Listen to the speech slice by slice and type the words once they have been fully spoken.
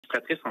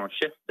administratrice en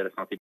chef de la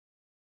santé.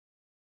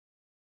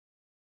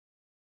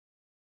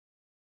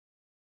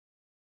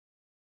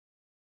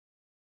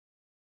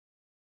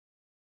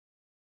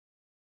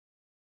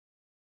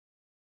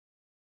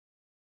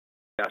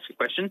 To ask a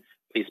question,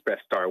 please press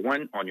star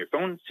 1 on your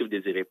phone. Si vous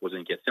désirez poser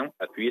une question,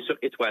 appuyez sur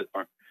étoile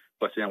 1.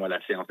 Procédons à la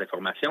séance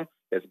d'information.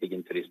 Let's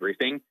begin today's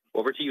briefing.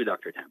 Over to you,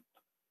 Dr. Tam.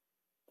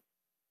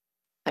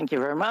 Thank you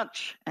very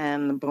much,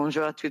 and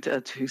bonjour à toutes et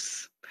à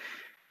tous.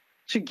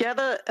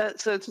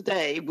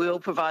 Today we'll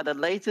provide the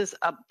latest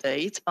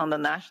update on the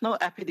national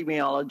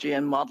epidemiology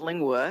and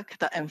modeling work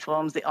that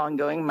informs the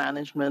ongoing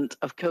management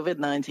of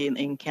COVID-19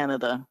 in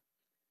Canada.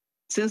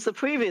 Since the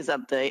previous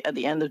update at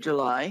the end of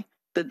July,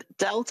 the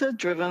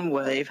Delta-driven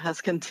wave has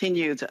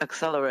continued to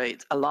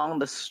accelerate along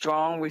the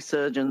strong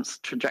resurgence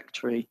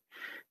trajectory.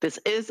 This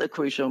is a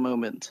crucial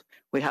moment.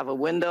 We have a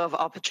window of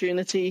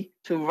opportunity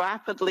to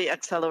rapidly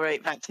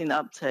accelerate vaccine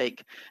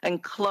uptake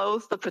and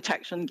close the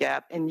protection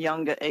gap in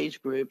younger age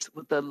groups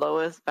with the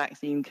lowest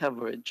vaccine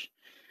coverage.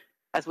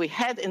 As we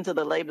head into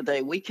the Labor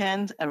Day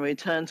weekend and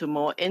return to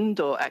more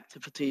indoor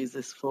activities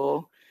this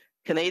fall,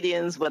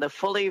 Canadians, whether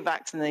fully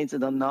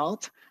vaccinated or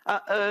not,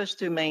 are urged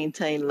to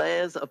maintain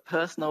layers of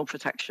personal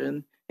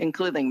protection,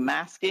 including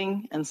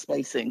masking and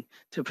spacing,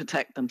 to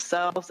protect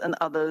themselves and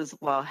others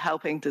while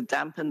helping to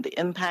dampen the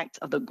impact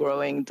of the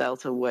growing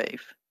Delta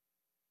wave.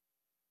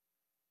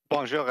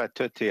 Bonjour à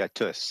toutes et à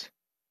tous.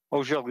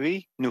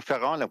 Aujourd'hui, nous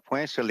ferons le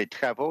point sur les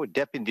travaux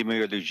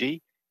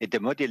d'épidémiologie et de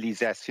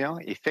modélisation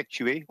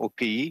effectués au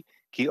pays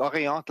qui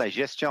orientent la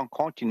gestion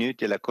continue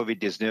de la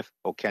COVID-19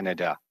 au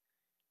Canada.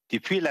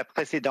 Depuis la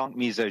précédente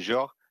mise à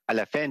jour, à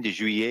la fin de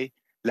juillet,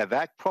 la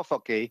vague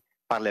provoquée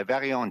par le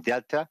variant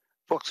Delta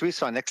poursuit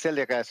son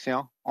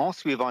accélération en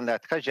suivant la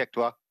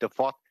trajectoire de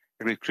forte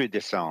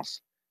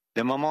recrudescence.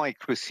 Le moment est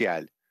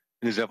crucial.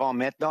 Nous avons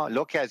maintenant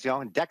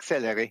l'occasion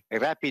d'accélérer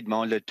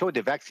rapidement le taux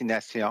de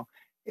vaccination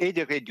et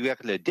de réduire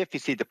le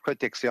déficit de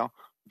protection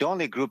dans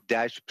les groupes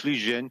d'âge plus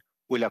jeunes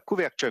où la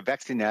couverture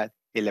vaccinale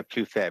est la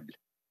plus faible.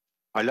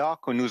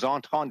 Alors que nous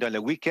entrons dans le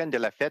week-end de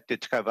la fête du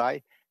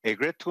travail et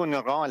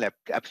retournerons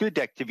à plus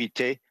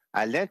d'activités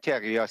à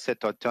l'intérieur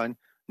cet automne,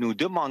 nous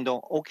demandons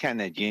aux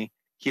Canadiens,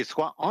 qu'ils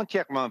soient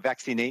entièrement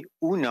vaccinés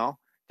ou non,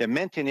 de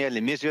maintenir les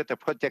mesures de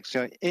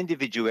protection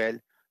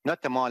individuelles,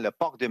 notamment le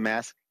port de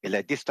masque et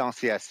la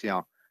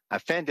distanciation,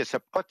 afin de se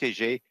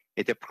protéger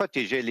et de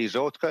protéger les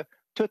autres,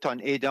 tout en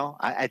aidant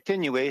à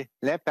atténuer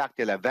l'impact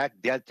de la vague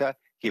Delta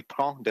qui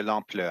prend de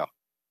l'ampleur.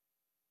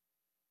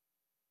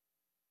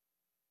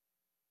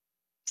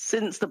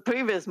 Since the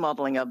previous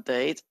modeling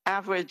update,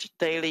 average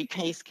daily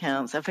case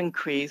counts have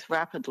increased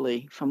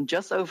rapidly from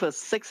just over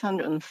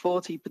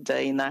 640 per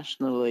day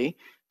nationally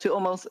to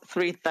almost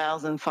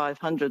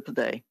 3,500 per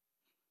day.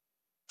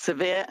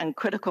 Severe and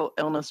critical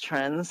illness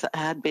trends that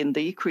had been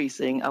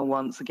decreasing are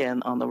once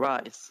again on the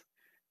rise.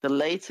 The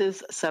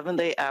latest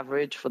 7-day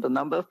average for the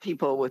number of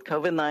people with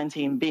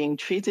COVID-19 being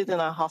treated in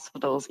our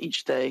hospitals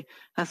each day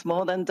has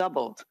more than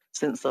doubled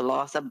since the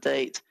last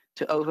update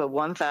to over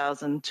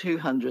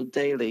 1,200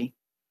 daily.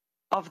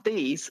 Of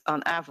these,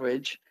 on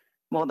average,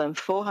 more than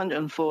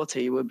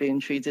 440 were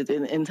being treated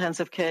in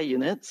intensive care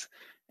units,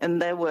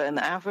 and there were an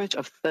average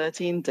of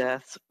 13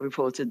 deaths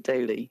reported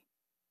daily.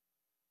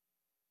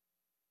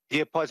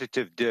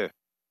 Diapositive 2.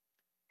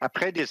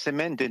 Après des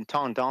semaines d'une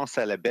tendance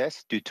à la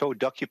baisse du taux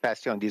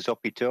d'occupation des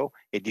hôpitaux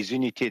et des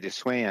unités de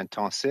soins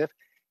intensifs,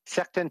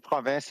 certaines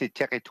provinces et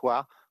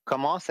territoires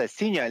commencent à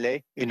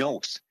signaler une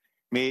hausse,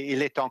 mais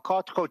il est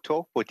encore trop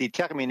tôt pour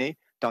déterminer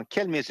dans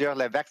quelle mesure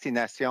la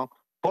vaccination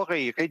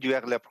pourrait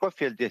réduire le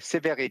profil de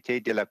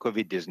sévérité de la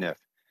COVID-19.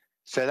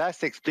 Cela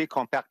s'explique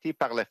en partie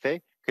par le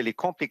fait que les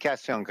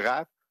complications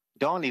graves,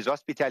 dont les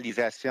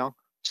hospitalisations,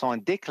 sont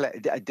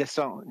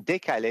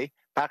décalées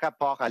par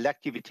rapport à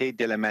l'activité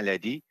de la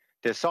maladie,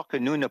 de sorte que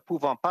nous ne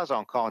pouvons pas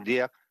encore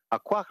dire à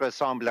quoi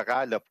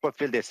ressemblera le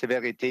profil de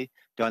sévérité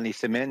dans les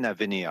semaines à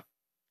venir.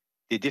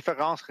 Des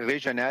différences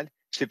régionales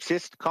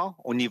subsistent quant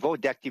au niveau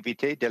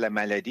d'activité de la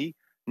maladie,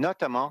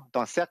 notamment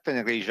dans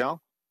certaines régions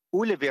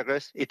où le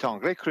virus est en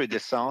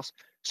recrudescence,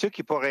 ce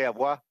qui pourrait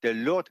avoir de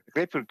lourdes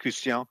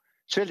répercussions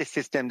sur le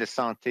système de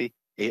santé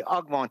et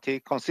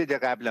augmenter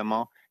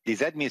considérablement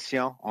les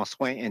admissions en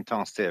soins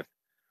intensifs.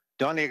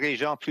 Dans les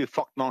régions plus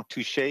fortement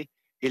touchées,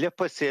 il est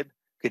possible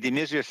que des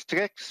mesures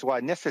strictes soient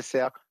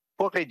nécessaires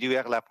pour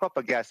réduire la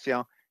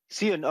propagation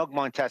si une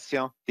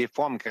augmentation des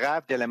formes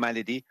graves de la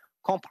maladie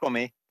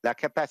compromet la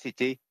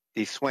capacité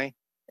des soins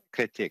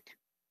critiques.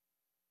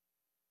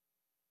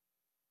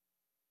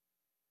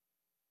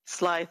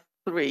 Slide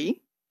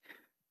 3.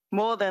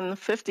 More than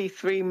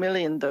 53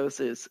 million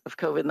doses of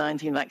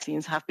COVID-19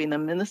 vaccines have been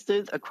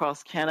administered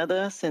across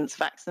Canada since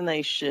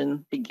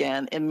vaccination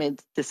began in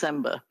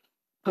mid-December,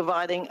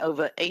 providing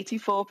over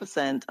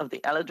 84% of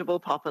the eligible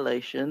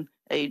population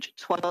aged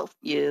 12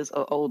 years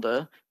or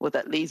older with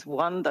at least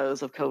one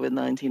dose of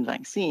COVID-19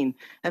 vaccine,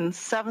 and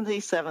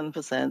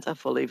 77% are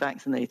fully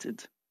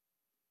vaccinated.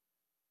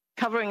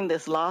 Covering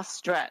this last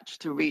stretch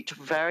to reach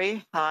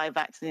very high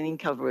vaccinating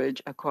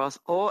coverage across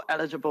all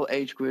eligible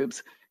age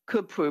groups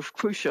could prove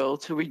crucial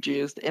to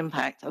reduce the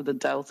impact of the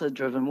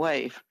Delta-driven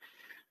wave.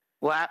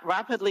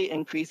 Rapidly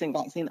increasing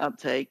vaccine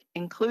uptake,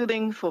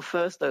 including for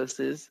first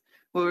doses,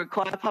 will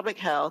require public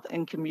health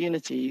and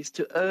communities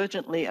to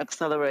urgently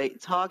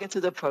accelerate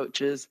targeted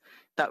approaches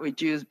that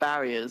reduce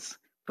barriers,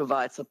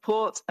 provide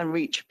support, and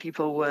reach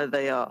people where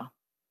they are.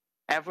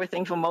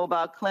 Everything from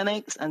mobile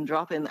clinics and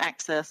drop-in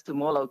access to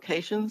more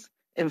locations,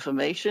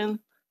 information,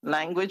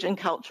 language, and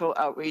cultural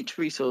outreach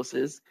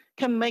resources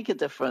can make a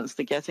difference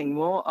to getting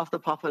more of the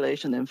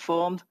population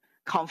informed,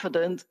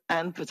 confident,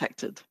 and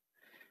protected.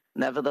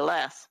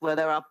 Nevertheless, where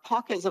there are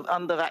pockets of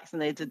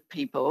under-vaccinated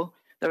people,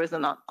 there is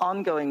an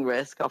ongoing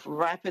risk of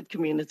rapid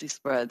community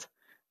spread,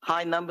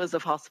 high numbers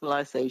of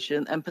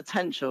hospitalization, and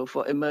potential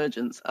for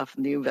emergence of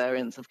new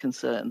variants of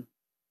concern.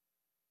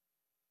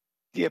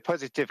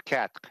 Diapositive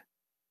 4.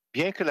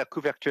 Bien que la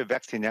couverture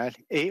vaccinale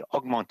ait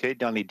augmenté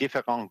dans les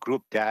différents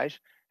groupes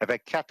d'âge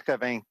avec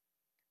 88%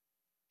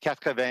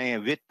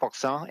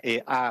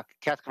 et à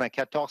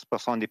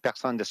 94% des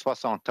personnes de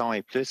 60 ans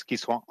et plus qui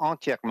sont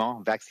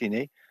entièrement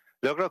vaccinées,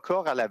 le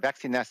recours à la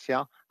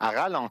vaccination a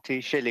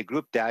ralenti chez les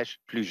groupes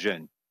d'âge plus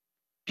jeunes.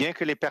 Bien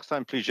que les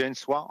personnes plus jeunes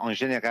soient en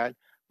général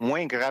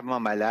moins gravement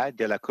malades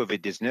de la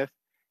COVID-19,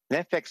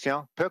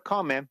 l'infection peut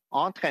quand même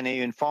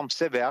entraîner une forme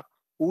sévère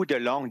ou de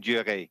longue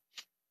durée,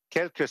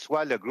 quel que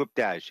soit le groupe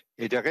d'âge.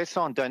 Et de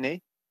récentes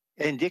données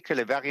indiquent que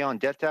le variant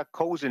Delta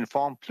cause une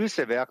forme plus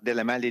sévère de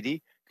la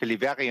maladie que les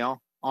variants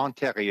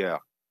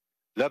antérieurs.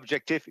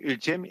 L'objectif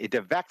ultime est de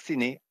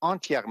vacciner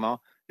entièrement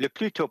le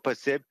plus tôt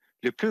possible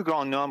le plus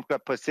grand nombre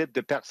possible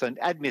de personnes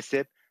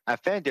admissibles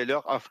afin de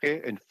leur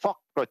offrir une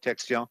forte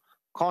protection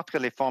contre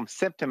les formes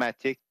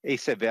symptomatiques et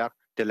sévères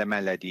de la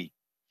maladie.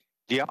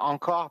 Il y a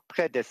encore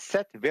près de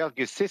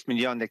 7,6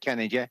 millions de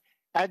Canadiens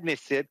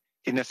admissibles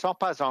qui ne sont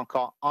pas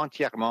encore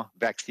entièrement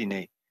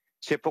vaccinés.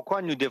 C'est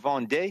pourquoi nous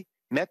devons dès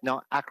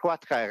maintenant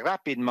accroître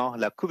rapidement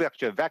la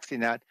couverture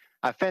vaccinale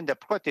afin de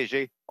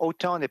protéger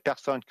autant de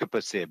personnes que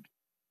possible.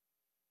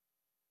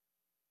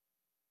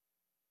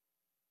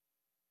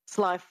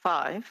 Slide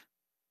 5.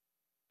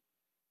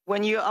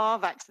 When you are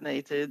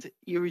vaccinated,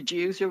 you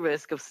reduce your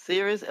risk of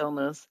serious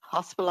illness,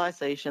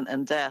 hospitalization,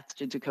 and death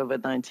due to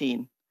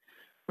COVID-19.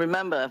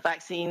 Remember,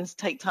 vaccines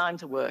take time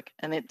to work,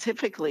 and it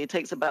typically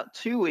takes about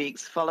 2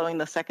 weeks following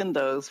the second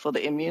dose for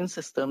the immune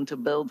system to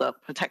build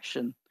up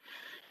protection.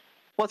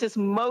 What is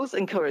most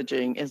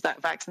encouraging is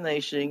that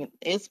vaccination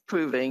is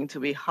proving to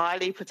be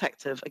highly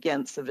protective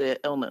against severe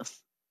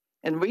illness.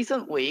 In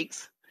recent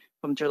weeks,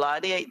 from July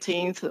the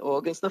 18th to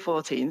August the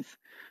 14th,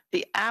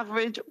 the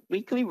average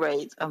weekly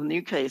rate of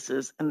new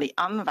cases in the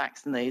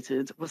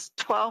unvaccinated was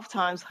 12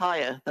 times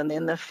higher than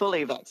in the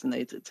fully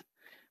vaccinated,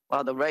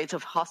 while the rate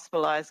of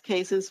hospitalized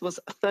cases was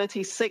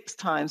 36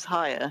 times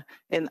higher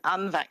in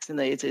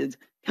unvaccinated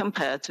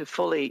compared to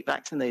fully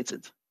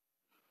vaccinated.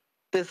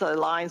 This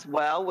aligns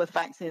well with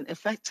vaccine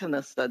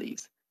effectiveness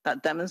studies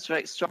that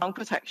demonstrate strong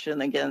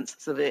protection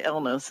against severe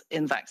illness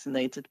in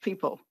vaccinated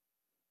people.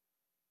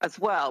 As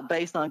well,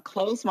 based on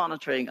close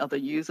monitoring of the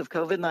use of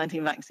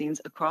COVID-19 vaccines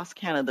across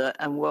Canada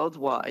and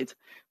worldwide,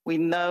 we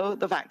know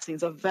the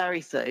vaccines are very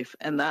safe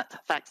and that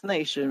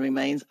vaccination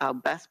remains our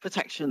best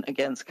protection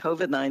against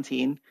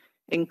COVID-19,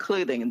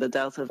 including the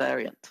Delta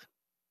variant.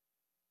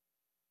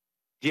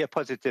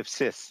 Diapositive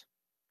 6.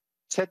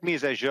 Cette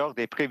mise à jour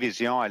des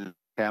prévisions à long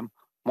terme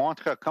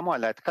montre comment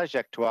la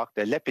trajectoire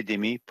de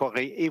l'épidémie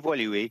pourrait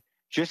évoluer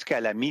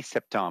jusqu'à la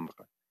mi-septembre.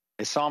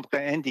 Elle semble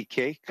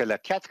indiquer que la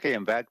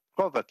quatrième vague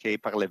provoquée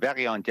par le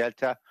variant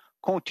Delta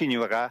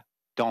continuera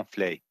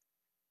d'enfler.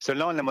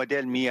 Selon le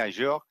modèle mis à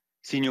jour,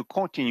 si nous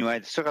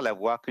continuons sur la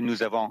voie que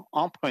nous avons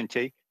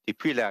empruntée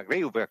depuis la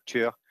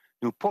réouverture,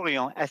 nous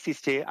pourrions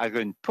assister à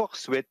une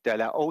poursuite de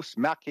la hausse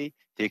marquée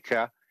des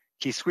cas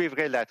qui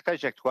suivrait la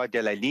trajectoire de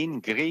la ligne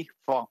gris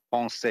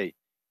foncé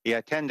et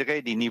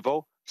atteindrait des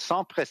niveaux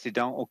sans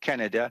précédent au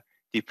Canada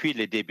depuis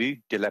le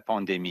début de la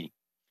pandémie.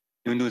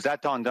 Nous nous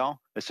attendons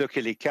à ce que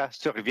les cas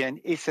surviennent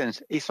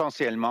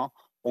essentiellement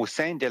au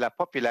sein de la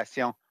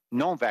population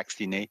non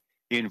vaccinée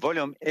et un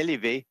volume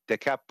élevé de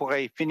cas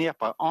pourrait finir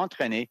par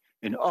entraîner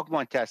une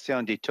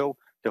augmentation des taux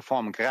de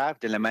formes graves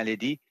de la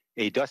maladie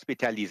et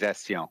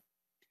d'hospitalisation.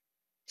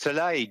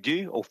 Cela est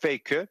dû au fait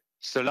que,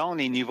 selon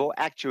les niveaux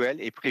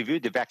actuels et prévus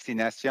de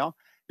vaccination,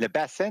 le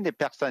bassin des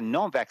personnes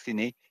non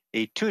vaccinées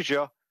est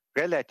toujours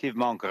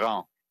relativement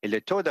grand et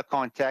le taux de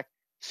contact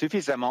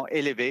suffisamment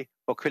élevé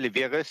pour que le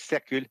virus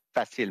circule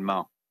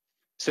facilement.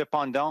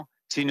 Cependant,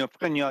 si nous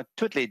prenions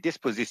toutes les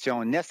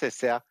dispositions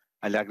nécessaires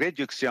à la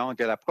réduction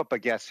de la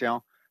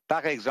propagation,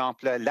 par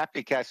exemple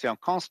l'application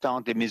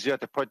constante des mesures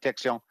de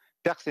protection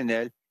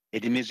personnelle et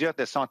des mesures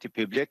de santé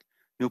publique,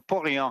 nous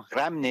pourrions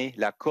ramener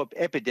la courbe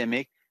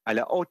épidémique à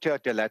la hauteur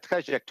de la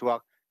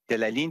trajectoire de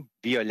la ligne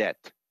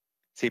violette.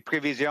 Ces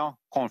prévisions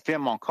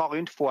confirment encore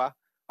une fois,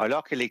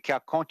 alors que les cas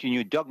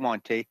continuent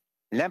d'augmenter,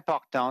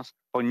 l'importance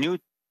pour nous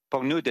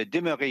de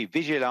demeurer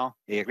vigilants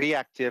et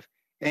réactifs,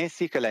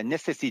 ainsi que la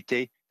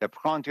nécessité de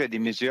prendre des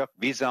mesures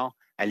visant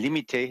à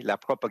limiter la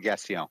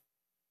propagation.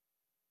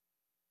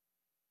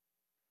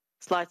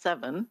 Slide 7.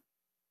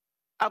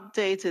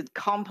 updated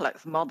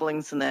complex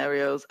modeling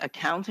scenarios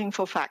accounting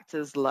for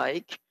factors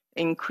like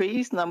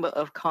increased number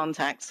of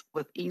contacts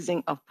with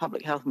easing of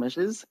public health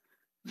measures,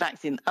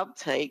 vaccine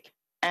uptake,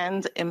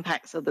 and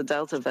impacts of the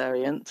Delta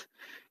variant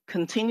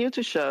continue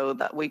to show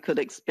that we could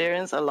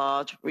experience a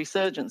large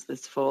resurgence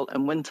this fall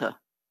and winter.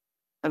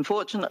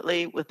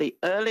 Unfortunately, with the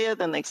earlier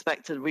than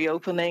expected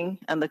reopening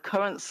and the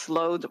current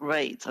slowed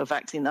rate of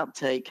vaccine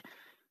uptake,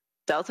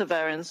 Delta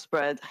variant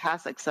spread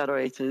has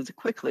accelerated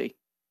quickly.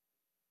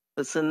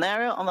 The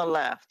scenario on the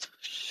left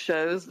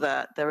shows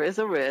that there is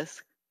a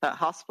risk that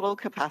hospital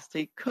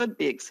capacity could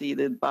be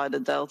exceeded by the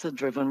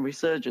Delta-driven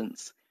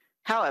resurgence.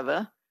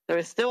 However, there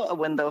is still a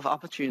window of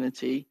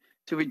opportunity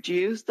to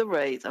reduce the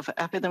rate of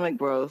epidemic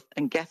growth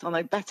and get on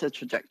a better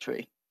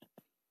trajectory.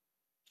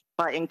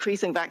 By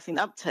increasing vaccine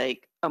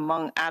uptake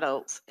among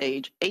adults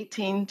aged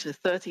 18 to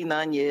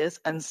 39 years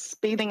and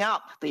speeding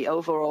up the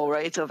overall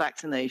rate of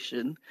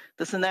vaccination,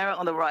 the scenario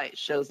on the right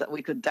shows that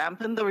we could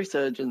dampen the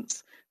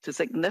resurgence to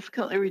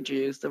significantly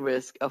reduce the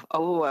risk of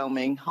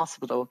overwhelming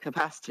hospital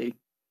capacity.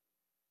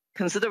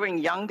 Considering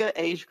younger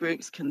age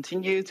groups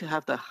continue to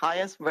have the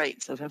highest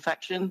rates of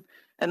infection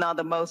and are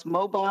the most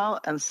mobile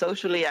and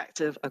socially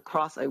active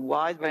across a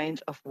wide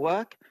range of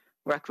work,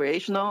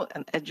 recreational,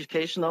 and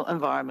educational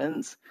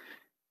environments,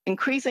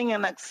 increasing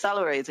and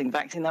accelerating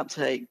vaccine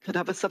uptake could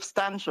have a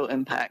substantial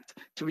impact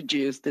to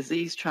reduce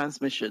disease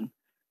transmission,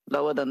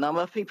 lower the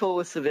number of people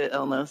with severe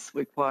illness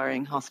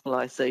requiring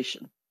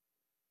hospitalization.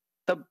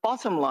 The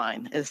bottom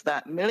line is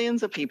that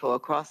millions of people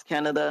across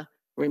Canada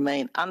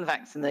remain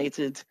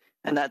unvaccinated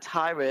and at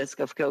high risk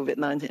of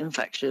COVID-19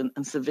 infection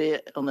and severe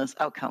illness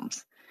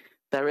outcomes.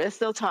 There is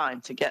still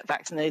time to get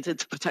vaccinated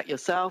to protect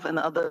yourself and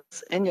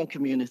others in your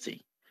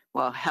community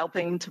while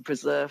helping to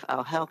preserve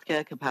our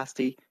healthcare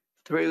capacity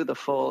through the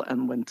fall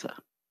and winter.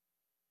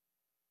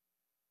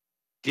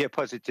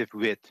 Diapositive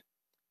 8.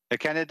 Le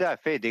Canada a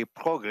fait des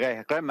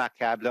progrès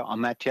remarquables en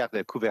matière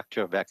de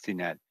couverture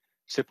vaccinale.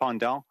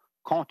 Cependant,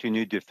 compte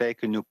tenu du fait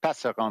que nous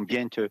passerons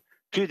bientôt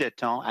plus de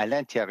temps à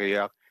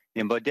l'intérieur,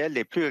 les modèles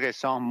les plus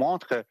récents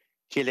montrent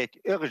qu'il est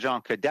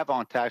urgent que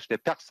davantage de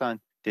personnes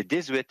de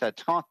 18 à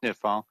 39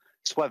 ans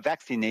soient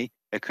vaccinées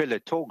et que le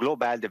taux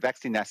global de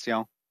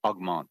vaccination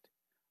augmente.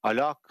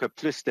 Alors que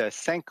plus de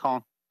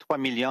 53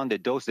 millions de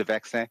doses de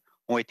vaccins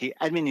ont été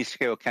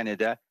administrées au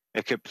Canada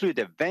et que plus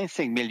de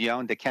 25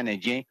 millions de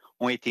Canadiens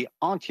ont été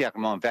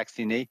entièrement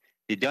vaccinés,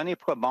 les données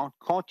probantes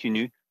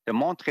continuent de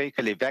montrer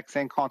que les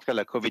vaccins contre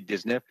la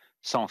COVID-19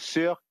 sont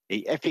sûrs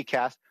et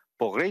efficaces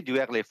pour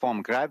réduire les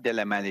formes graves de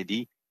la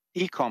maladie,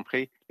 y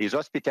compris les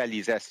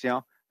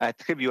hospitalisations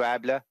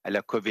attribuables à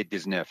la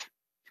COVID-19.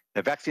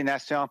 La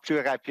vaccination plus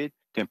rapide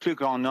d'un plus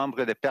grand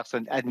nombre de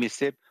personnes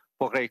admissibles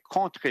pourrait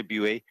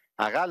contribuer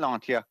à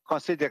ralentir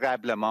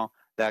considérablement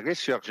la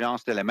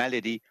résurgence de la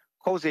maladie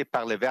causée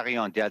par le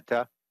variant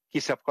Delta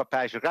qui se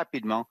propage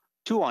rapidement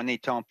tout en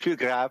étant plus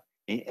grave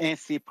et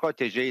ainsi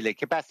protéger les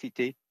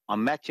capacités en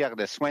matière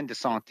de soins de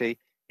santé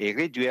et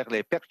réduire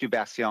les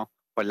perturbations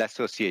pour la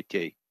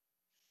société.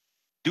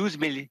 12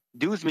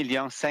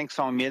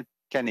 500 000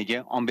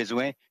 Canadiens ont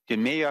besoin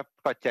d'une meilleure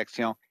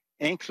protection,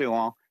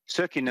 incluant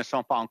ceux qui ne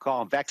sont pas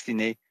encore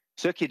vaccinés,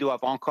 ceux qui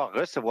doivent encore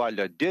recevoir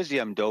leur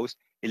deuxième dose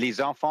et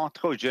les enfants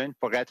trop jeunes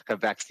pour être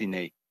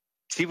vaccinés.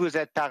 Si vous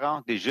êtes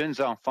parent de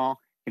jeunes enfants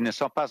qui ne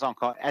sont pas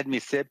encore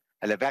admissibles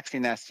à la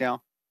vaccination,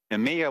 le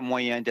meilleur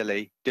moyen de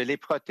les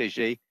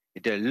protéger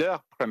est de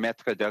leur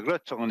permettre de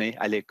retourner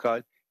à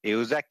l'école et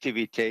aux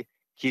activités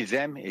qu'ils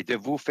aiment et de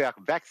vous faire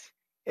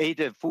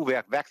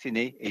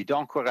vacciner et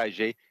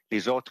d'encourager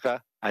les autres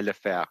à le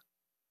faire.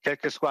 Quel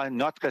que soit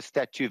notre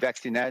statut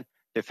vaccinal,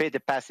 le fait de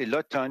passer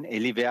l'automne et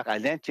l'hiver à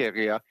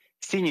l'intérieur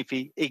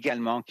signifie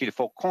également qu'il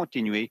faut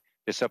continuer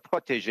de se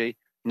protéger,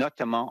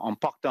 notamment en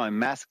portant un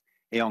masque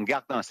et en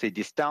gardant ses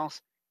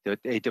distances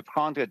et de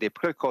prendre des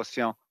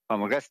précautions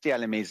comme rester à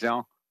la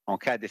maison en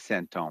cas de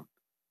symptômes.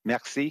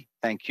 Merci.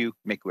 Thank you,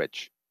 Mick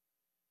Rich.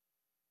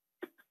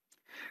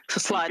 So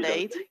slide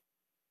 8.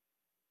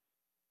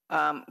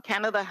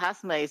 Canada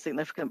has made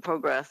significant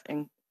progress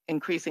in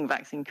increasing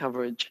vaccine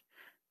coverage.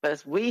 But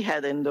as we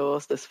head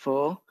indoors this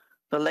fall,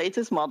 the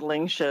latest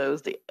modeling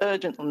shows the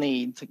urgent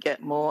need to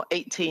get more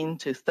 18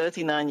 to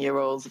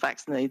 39-year-olds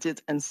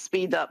vaccinated and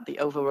speed up the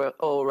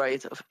overall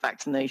rate of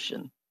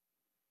vaccination.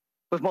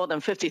 With more than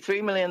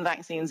 53 million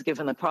vaccines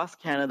given across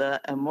Canada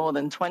and more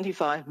than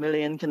 25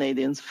 million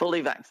Canadians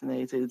fully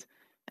vaccinated,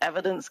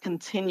 evidence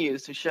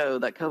continues to show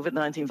that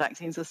COVID-19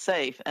 vaccines are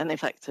safe and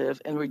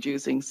effective in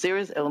reducing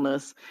serious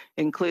illness,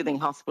 including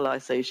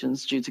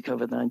hospitalizations due to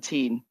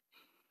COVID-19.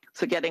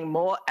 So getting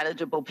more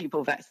eligible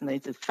people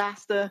vaccinated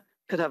faster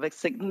could have a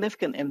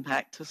significant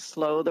impact to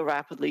slow the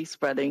rapidly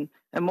spreading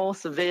and more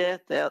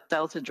severe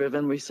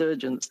Delta-driven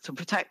resurgence to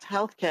protect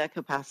healthcare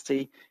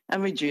capacity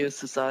and reduce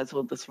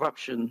societal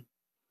disruption.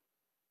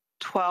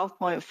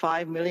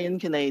 12.5 million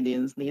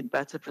Canadians need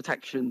better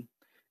protection,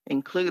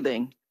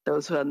 including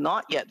those who are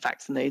not yet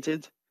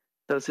vaccinated,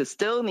 those who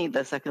still need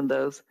their second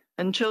dose,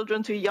 and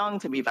children too young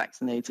to be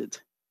vaccinated.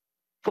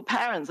 For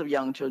parents of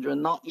young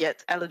children not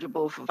yet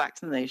eligible for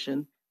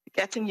vaccination,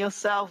 getting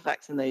yourself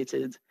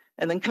vaccinated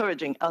and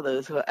encouraging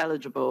others who are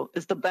eligible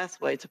is the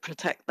best way to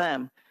protect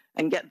them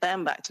and get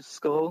them back to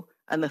school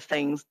and the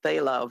things they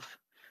love.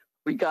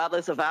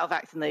 Regardless of our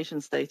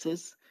vaccination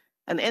status,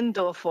 an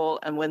indoor fall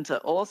and winter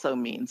also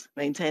means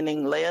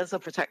maintaining layers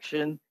of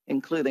protection,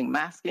 including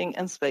masking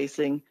and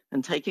spacing,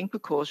 and taking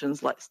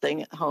precautions like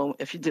staying at home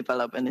if you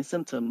develop any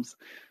symptoms.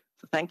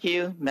 So thank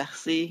you.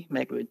 Merci,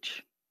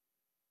 Megridge.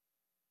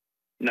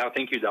 No,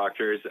 thank you,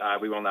 doctors.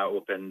 We will now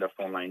open the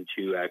phone line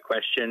to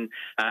question.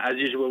 As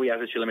usual, we ask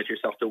that you limit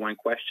yourself to one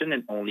question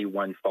and only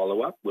one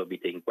follow-up. We'll be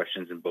taking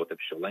questions in both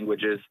official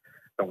languages.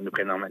 Donc, nous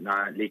prenons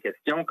maintenant les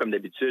questions. Comme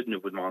d'habitude,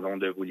 nous vous demandons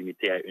de vous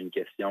limiter à une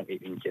question et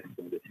une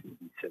question de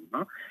suivi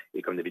seulement.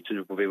 Et comme d'habitude,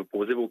 vous pouvez vous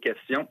poser vos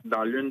questions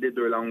dans l'une des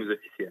deux langues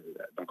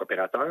officielles. Donc,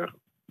 opérateur,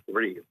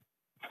 over to you.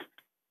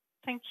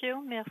 Thank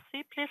you.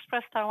 Merci. Please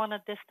press star one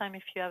at this time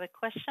if you have a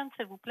question.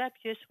 S'il vous plaît,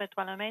 appuyez sur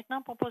étoile 1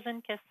 maintenant pour poser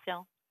une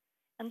question.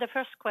 And the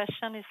first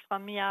question is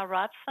from Mia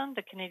Rodson,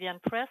 the Canadian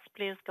Press.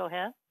 Please go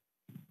ahead.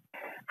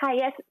 Hi,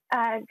 yes.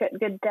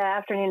 Good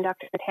afternoon,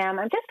 Dr. Tam.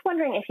 I'm just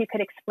wondering if you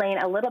could explain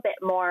a little bit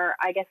more,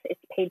 I guess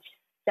it's page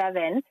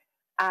 7,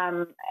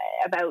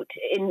 about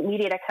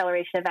immediate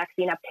acceleration of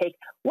vaccine uptake.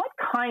 What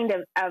kind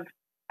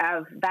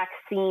of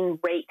vaccine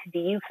rate do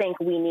you think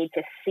we need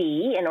to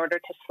see in order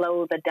to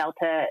slow the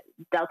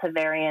Delta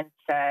variant's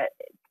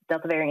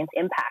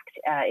impact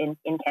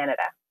in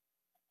Canada?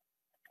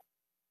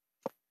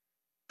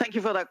 Thank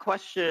you for that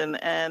question.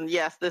 And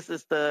yes, this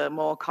is the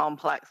more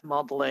complex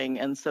modeling.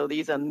 And so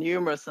these are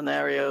numerous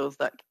scenarios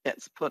that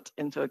gets put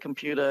into a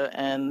computer.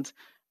 And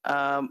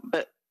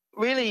but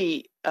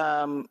really,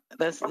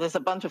 there's a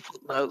bunch of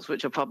footnotes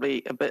which are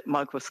probably a bit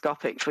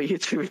microscopic for you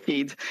to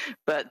read.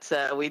 But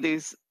we do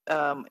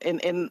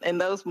in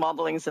those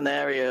modeling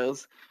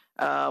scenarios,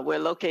 we're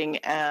looking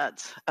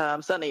at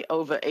certainly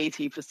over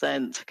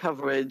 80%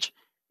 coverage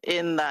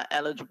in that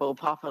eligible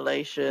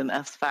population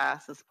as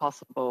fast as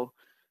possible.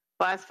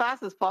 By as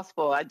fast as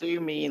possible, I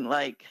do mean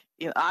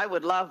I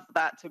would love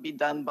that to be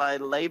done by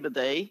Labor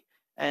Day,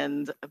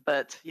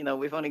 but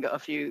we've only got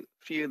a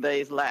few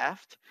days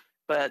left.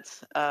 But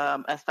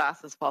as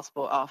fast as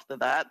possible after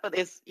that. But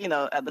it's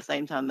at the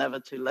same time never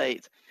too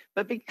late.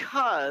 But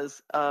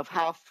because of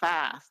how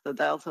fast the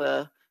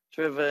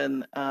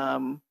Delta-driven,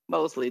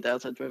 mostly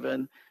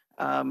Delta-driven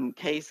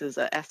cases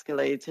are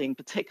escalating,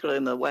 particularly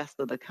in the west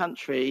of the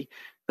country,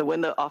 the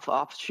window of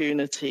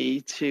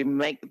opportunity to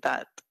make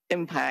that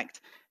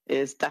impact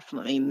is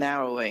definitely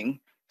narrowing.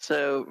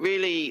 So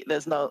really,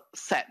 there's no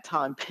set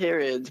time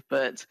period,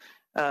 but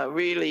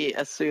really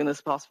as soon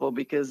as possible,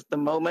 because the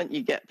moment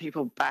you get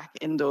people back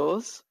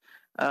indoors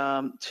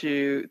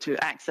to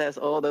access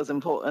all those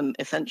important,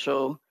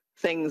 essential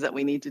things that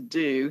we need to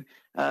do,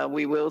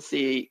 we will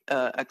see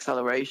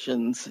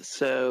accelerations.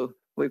 So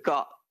we've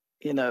got,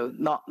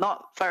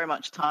 not very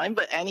much time,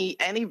 but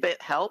any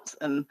bit helps,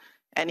 and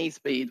any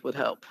speed would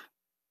help.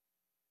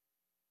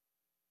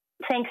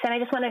 Thanks. And I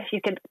just wonder if you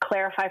could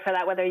clarify for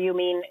that whether you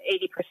mean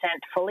 80%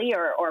 fully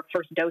or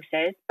first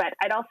doses. But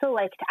I'd also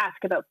like to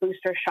ask about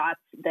booster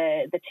shots.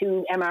 The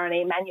two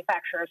mRNA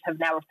manufacturers have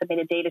now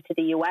submitted data to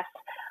the U.S.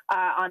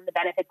 On the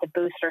benefits of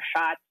booster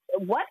shots.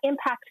 What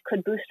impact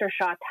could booster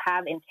shots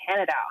have in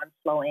Canada on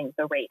slowing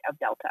the rate of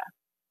Delta?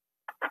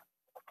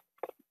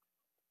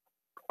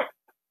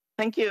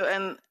 Thank you.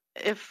 And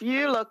if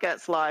you look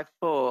at slide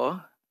 4,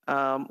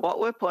 what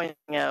we're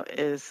pointing out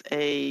is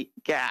a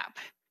gap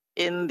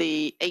in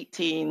the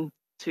 18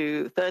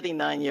 to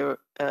 39-year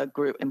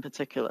group in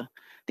particular.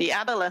 The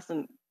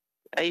adolescent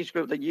age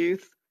group, the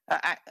youth,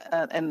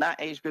 and that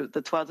age group,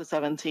 the 12 to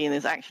 17,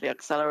 is actually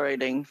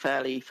accelerating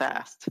fairly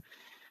fast.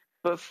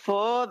 But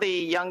for the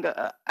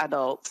younger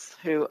adults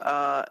who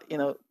are,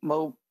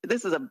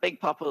 this is a big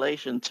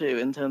population too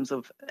in terms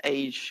of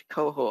age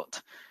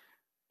cohort.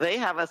 They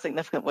have a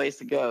significant ways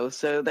to go.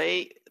 So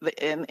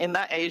in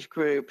that age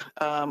group,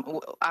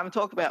 I'm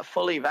talking about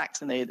fully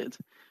vaccinated,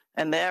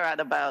 and they're at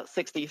about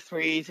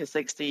 63 to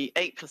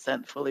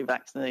 68% fully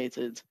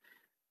vaccinated.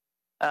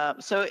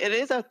 So it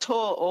is a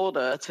tall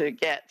order to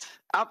get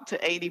up to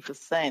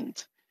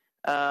 80%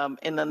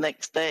 in the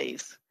next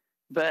days.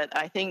 But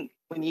I think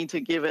we need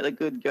to give it a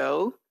good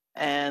go.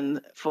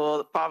 And for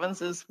the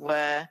provinces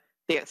where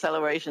the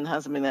acceleration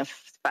hasn't been as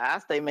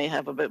fast, they may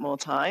have a bit more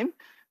time.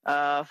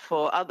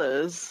 For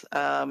others,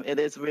 it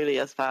is really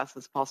as fast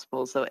as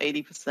possible. So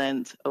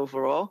 80%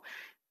 overall.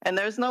 And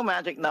there's no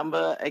magic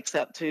number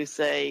except to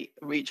say,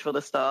 reach for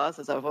the stars.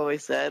 As I've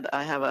always said,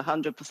 I have a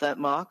 100%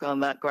 mark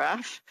on that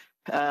graph.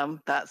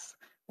 That's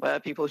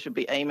where people should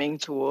be aiming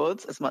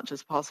towards as much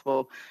as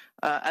possible.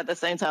 At the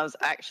same time, it's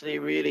actually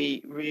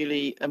really,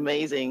 really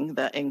amazing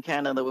that in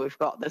Canada we've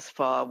got this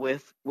far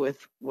with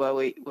where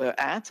we're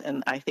at,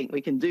 and I think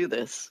we can do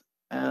this.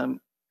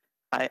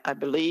 I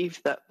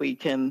believe that we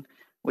can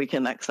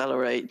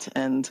accelerate,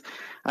 and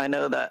I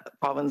know that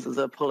provinces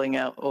are pulling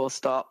out all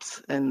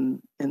stops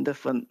in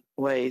different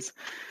ways.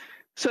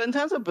 So in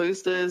terms of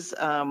boosters,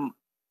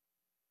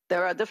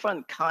 there are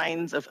different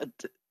kinds of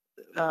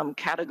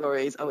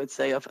categories, I would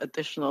say, of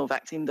additional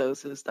vaccine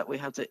doses that we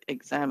have to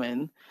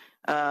examine.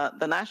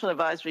 The National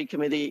Advisory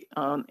Committee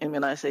on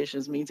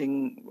Immunizations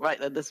meeting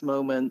right at this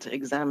moment to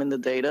examine the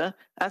data,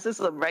 as is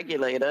the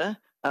regulator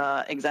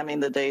examining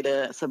the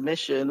data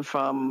submission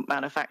from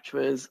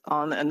manufacturers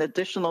on an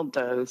additional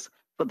dose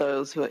for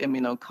those who are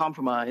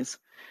immunocompromised.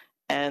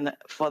 And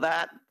for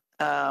that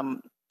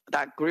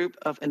group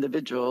of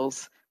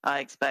individuals, I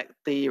expect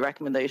the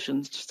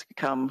recommendations to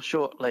come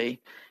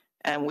shortly.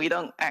 And we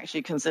don't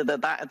actually consider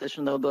that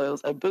additional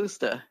dose a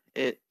booster.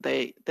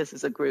 This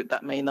is a group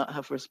that may not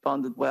have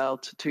responded well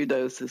to 2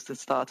 doses to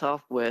start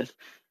off with.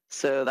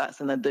 So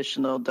that's an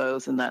additional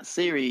dose in that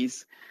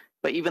series.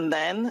 But even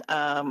then,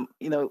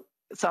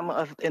 some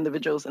of the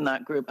individuals in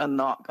that group are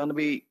not going to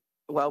be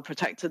well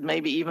protected,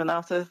 maybe even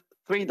after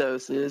 3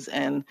 doses.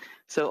 And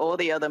so all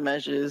the other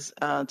measures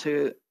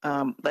to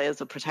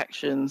layers of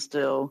protection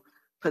still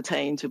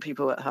pertain to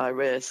people at high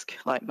risk,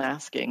 like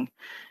masking.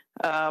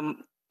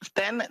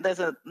 Then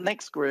there's a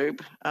next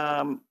group,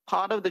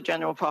 part of the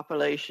general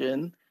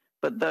population,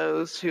 but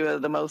those who are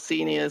the most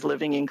seniors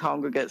living in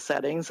congregate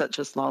settings, such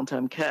as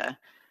long-term care.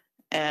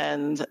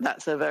 And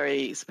that's a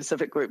very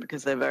specific group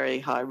because they're very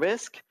high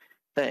risk.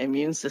 Their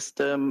immune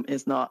system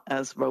is not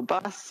as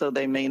robust, so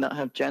they may not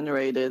have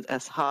generated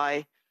as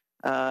high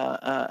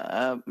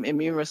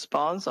immune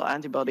response or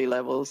antibody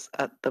levels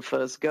at the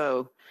first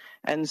go.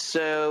 And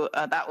so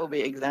that will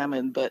be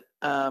examined. But,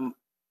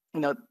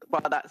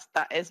 while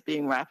that is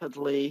being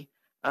rapidly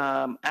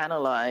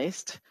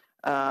analyzed,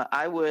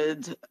 I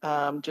would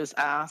just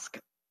ask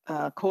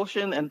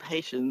caution and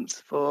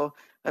patience for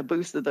a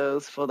booster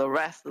dose for the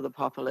rest of the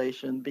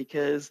population,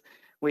 because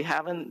we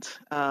haven't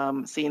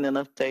seen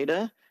enough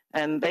data.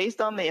 And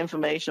based on the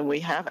information we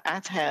have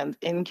at hand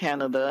in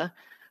Canada,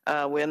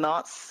 we're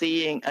not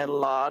seeing a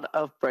lot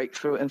of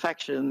breakthrough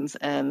infections.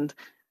 And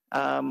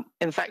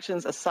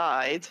infections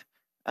aside,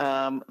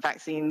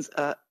 vaccines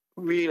are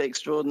really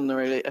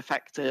extraordinarily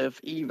effective,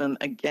 even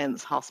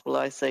against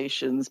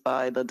hospitalizations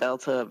by the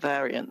Delta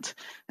variant.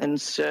 And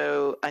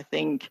so I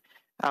think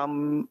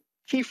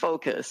key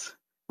focus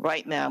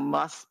right now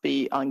must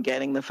be on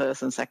getting the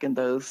first and second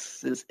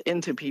doses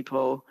into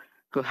people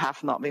who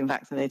have not been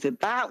vaccinated.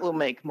 That will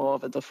make more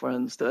of a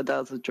difference to a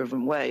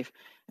Delta-driven wave.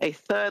 A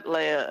third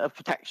layer of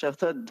protection, a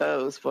third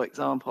dose, for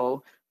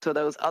example, to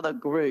those other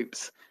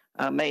groups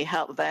may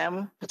help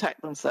them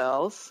protect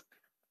themselves,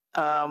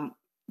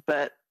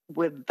 but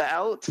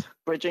without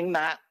bridging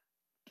that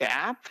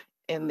gap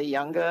in the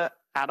younger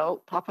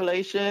adult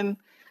population,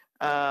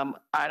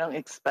 I don't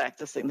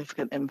expect a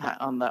significant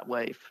impact on that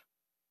wave.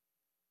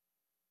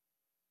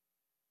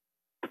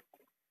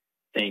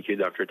 Thank you,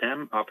 Dr.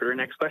 Tam. Operator,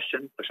 next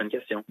question. Prochaine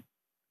question.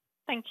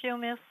 Thank you,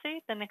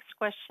 merci. The next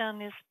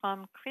question is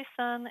from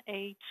Kristen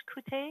H.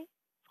 Kute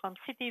from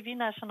CTV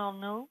National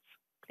News.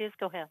 Please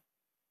go ahead.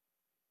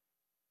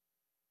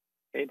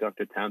 Hey,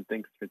 Dr. Tam,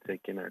 thanks for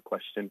taking our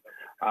question.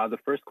 The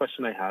first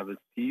question I have is,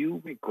 do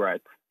you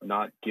regret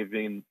not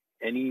giving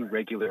any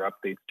regular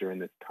updates during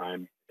this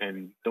time?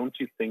 And don't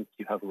you think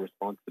you have a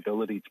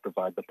responsibility to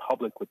provide the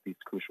public with these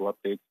crucial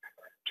updates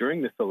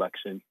during this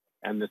election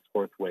and this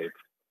 4th wave?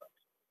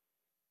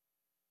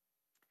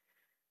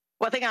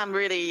 Well, I think I'm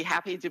really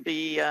happy to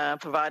be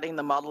providing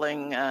the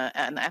modeling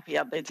and EPI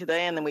update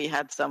today. And then we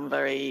had some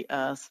very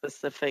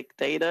specific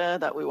data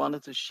that we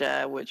wanted to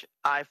share, which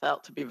I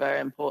felt to be very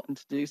important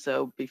to do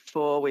so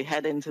before we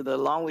head into the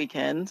long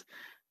weekend,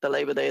 the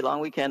Labor Day long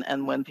weekend,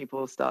 and when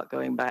people start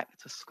going back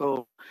to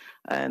school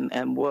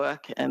and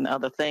work and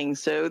other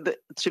things. So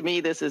to me,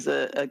 this is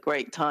a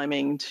great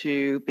timing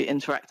to be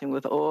interacting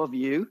with all of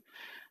you.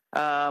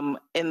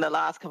 In the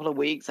last couple of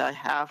weeks, I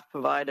have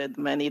provided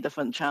many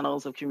different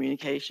channels of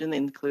communication,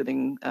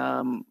 including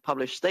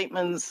published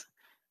statements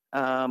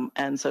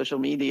and social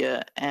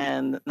media,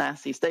 and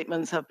nasty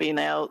statements have been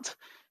out.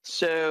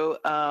 So,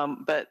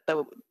 but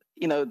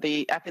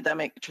the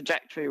epidemic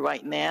trajectory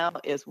right now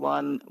is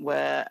one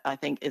where I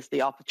think is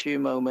the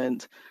opportune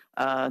moment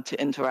to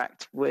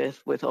interact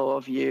with all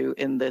of you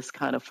in this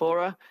kind of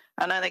fora.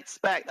 And I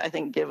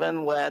think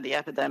given where the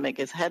epidemic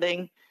is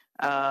heading,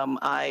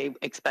 I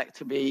expect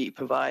to be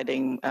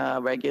providing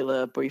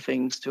regular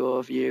briefings to all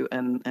of you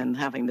and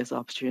having this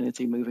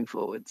opportunity moving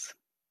forwards.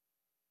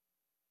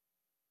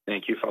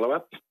 Thank you. Follow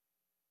up?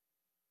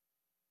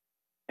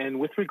 And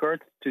with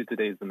regards to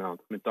today's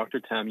announcement, Dr.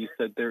 Tam, you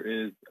said there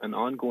is an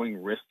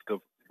ongoing risk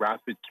of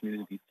rapid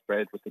community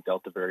spread with the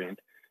Delta variant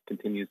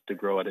continues to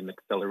grow at an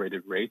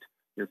accelerated rate.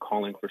 You're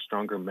calling for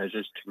stronger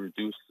measures to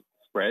reduce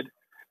spread.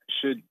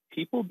 Should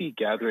people be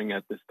gathering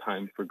at this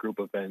time for group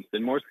events?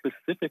 And more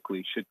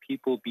specifically, should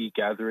people be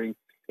gathering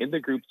in the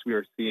groups we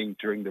are seeing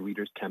during the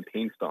leaders'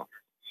 campaign stops?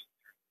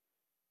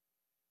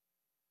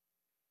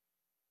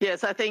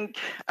 Yes, I think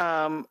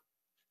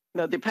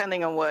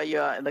depending on where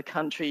you are in the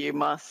country, you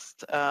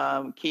must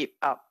keep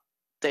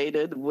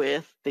updated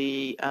with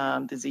the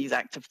disease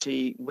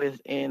activity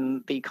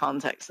within the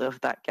context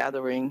of that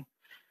gathering.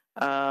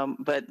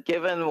 But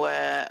given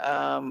where,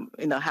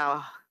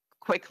 how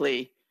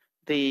quickly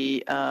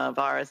the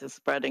virus is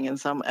spreading in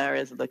some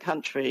areas of the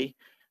country,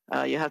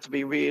 you have to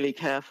be really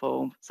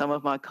careful. Some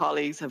of my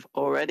colleagues have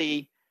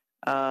already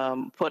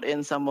put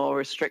in some more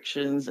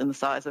restrictions in the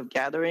size of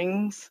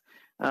gatherings,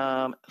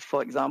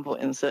 for example,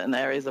 in certain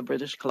areas of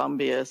British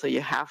Columbia. So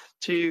you have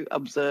to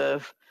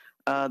observe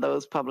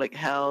those public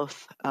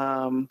health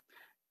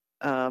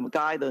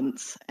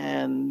guidance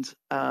and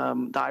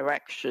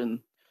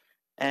direction.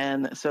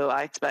 And so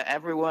I expect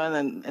everyone,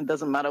 and it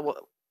doesn't matter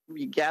what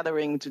you're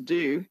gathering to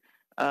do,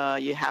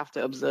 you have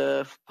to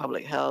observe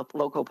public health,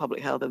 local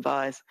public health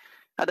advice.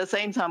 At the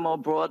same time, more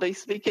broadly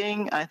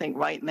speaking, I think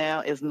right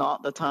now is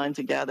not the time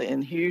to gather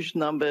in huge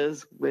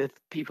numbers with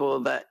people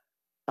that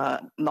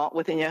not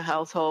within your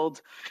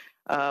household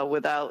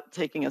without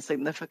taking a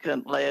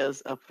significant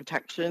layers of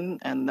protection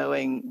and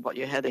knowing what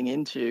you're heading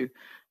into.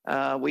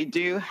 We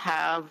do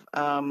have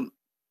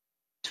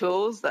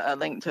tools that are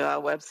linked to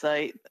our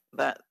website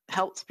that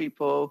helps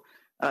people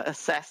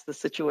assess the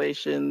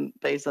situation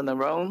based on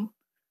their own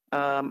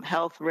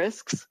health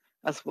risks,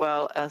 as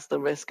well as the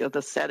risk of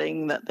the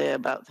setting that they're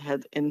about to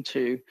head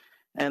into.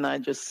 And I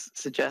just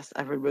suggest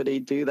everybody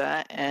do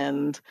that.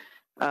 And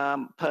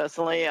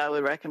personally, I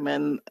would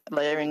recommend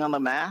layering on a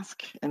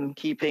mask and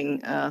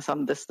keeping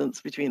some distance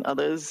between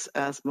others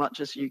as much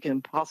as you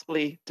can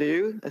possibly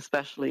do,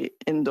 especially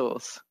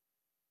indoors.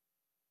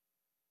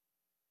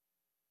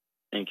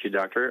 Thank you,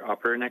 Doctor.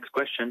 Operator, next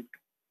question.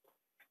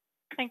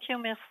 Thank you,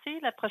 merci.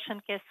 La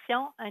prochaine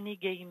question, Annie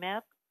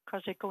Guillemette,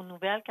 Cogeco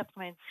Nouvelles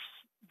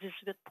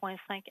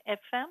 98.5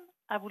 FM.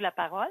 À vous la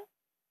parole.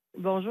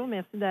 Bonjour,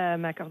 merci de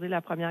m'accorder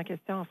la première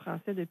question en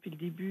français depuis le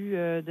début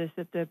de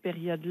cette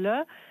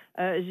période-là.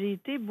 J'ai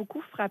été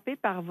beaucoup frappée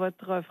par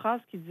votre phrase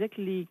qui disait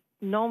que les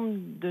nombres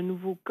de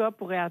nouveaux cas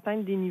pourraient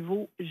atteindre des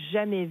niveaux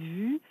jamais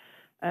vus.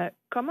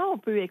 Comment on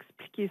peut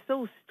expliquer ça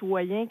aux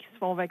citoyens qui se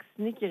font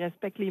vacciner, qui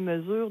respectent les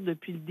mesures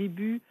depuis le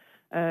début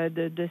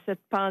de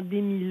cette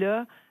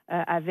pandémie-là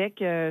avec,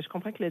 je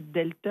comprends que le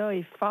Delta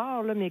est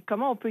fort, là, mais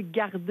comment on peut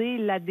garder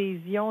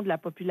l'adhésion de la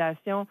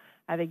population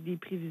avec des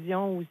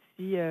prévisions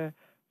aussi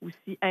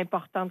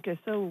importantes que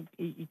ça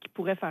et qui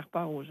pourraient faire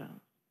peur aux gens?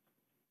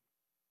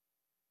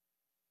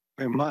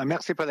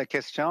 Merci pour la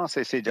question.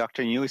 C'est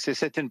Dr. Njoo.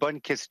 C'est une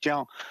bonne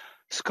question.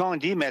 Ce qu'on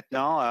dit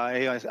maintenant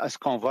et ce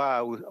qu'on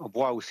va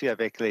voir aussi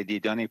avec les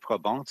données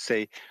probantes,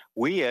 c'est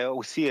oui,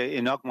 aussi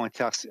une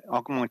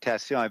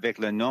augmentation avec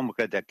le nombre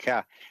de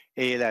cas.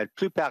 Et la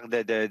plupart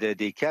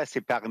des cas,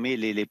 c'est parmi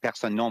les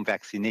personnes non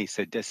vaccinées.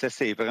 Ça,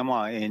 c'est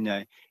vraiment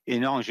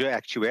un enjeu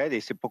actuel et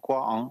c'est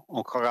pourquoi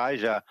on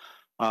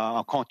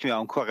continue à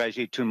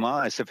encourager tout le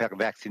monde à se faire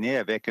vacciner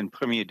avec une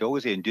première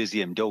dose et une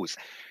deuxième dose.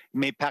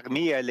 Mais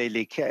parmi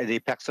les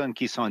personnes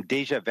qui sont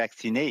déjà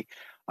vaccinées,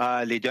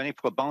 les données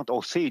probantes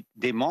aussi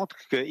démontrent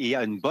qu'il y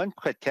a une bonne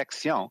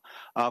protection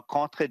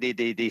contre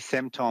des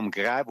symptômes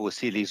graves,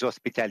 aussi les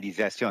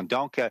hospitalisations.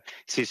 Donc,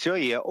 c'est sûr,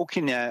 il n'y a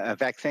aucun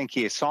vaccin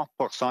qui est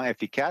 100%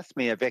 efficace,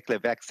 mais avec le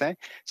vaccin,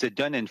 ça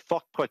donne une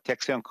forte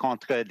protection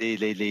contre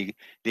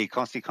les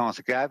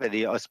conséquences graves et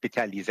les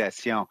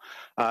hospitalisations.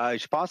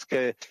 Je pense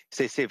que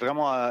c'est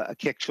vraiment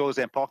quelque chose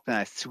d'important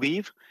à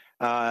suivre.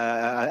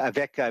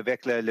 Avec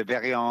le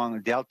variant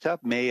Delta,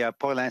 mais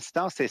pour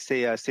l'instant,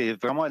 c'est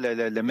vraiment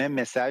le même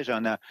message.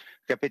 On a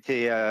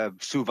répété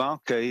souvent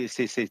que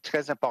c'est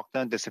très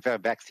important de se faire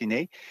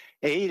vacciner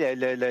et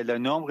le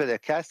nombre de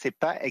cas, c'est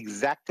pas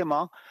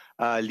exactement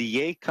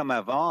lié comme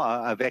avant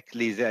avec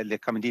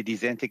comme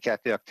des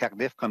indicateurs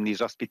tardifs comme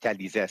les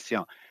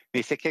hospitalisations.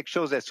 Mais c'est quelque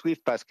chose à suivre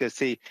parce que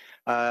si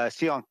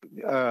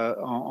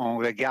on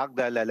regarde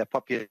la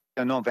population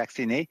non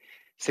vaccinée,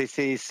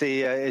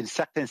 c'est un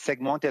certain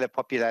segment de la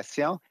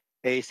population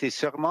et c'est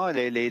sûrement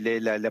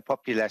la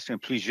population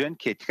plus jeune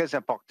qui est très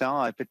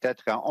important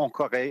peut-être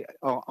encourager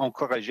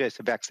à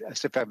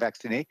se faire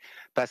vacciner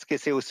parce que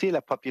c'est aussi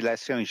la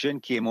population jeune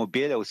qui est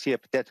mobile aussi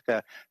peut-être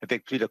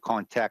avec plus de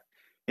contacts.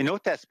 Un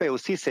autre aspect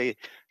aussi,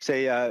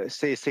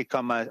 c'est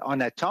comme on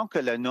attend que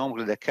le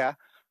nombre de cas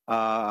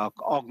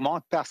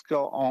augmente parce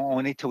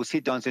qu'on est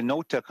aussi dans une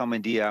autre, comme on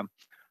dit,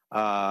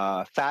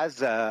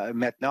 phase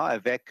maintenant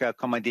avec,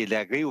 comment dire,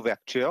 la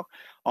réouverture.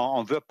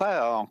 On ne veut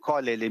pas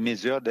encore les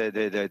mesures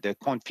de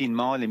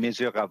confinement, les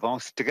mesures avant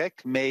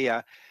strictes, mais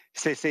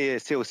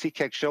c'est aussi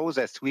quelque chose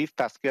à suivre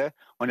parce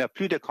qu'on n'a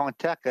plus de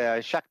contact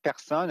à chaque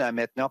personne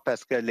maintenant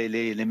parce que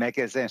les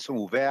magasins sont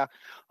ouverts.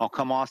 On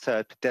commence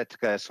peut-être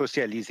à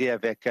socialiser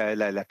avec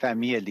la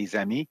famille et les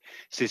amis.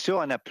 C'est sûr,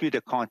 on n'a plus de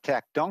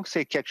contact. Donc,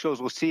 c'est quelque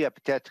chose aussi à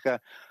peut-être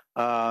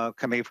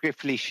comme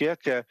réfléchir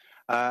que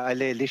à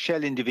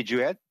l'échelle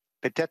individuelle,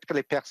 peut-être que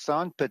les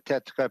personnes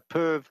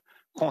peuvent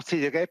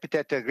considérer,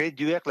 peut-être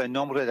réduire le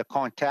nombre de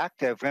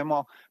contacts,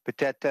 vraiment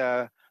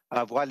peut-être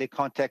avoir les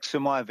contacts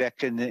seulement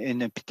avec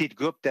une petite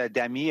groupe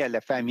d'amis,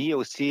 la famille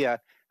aussi,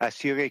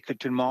 assurer que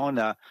tout le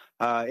monde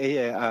a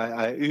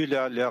eu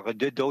leur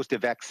 2 doses de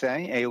vaccin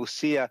et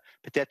aussi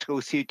peut-être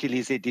aussi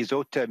utiliser des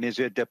autres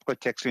mesures de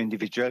protection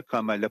individuelle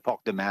comme le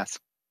port de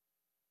masque.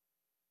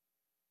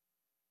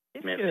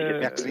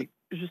 Merci.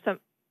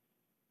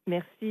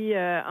 Merci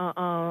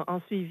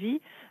en suivi.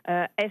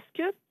 Est-ce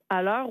que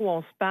à l'heure où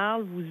on se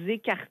parle, vous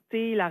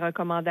écartez la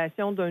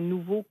recommandation d'un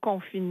nouveau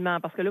confinement?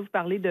 Parce que là, vous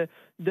parlez de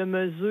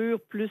mesures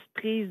plus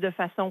prises de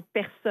façon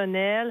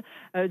personnelle,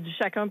 du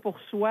chacun pour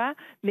soi.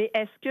 Mais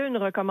est-ce qu'une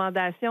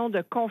recommandation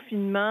de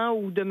confinement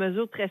ou de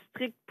mesures très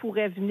strictes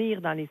pourrait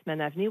venir dans les semaines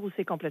à venir ou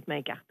c'est complètement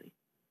écarté?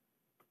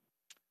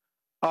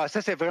 Ah,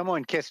 ça, c'est vraiment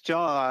une question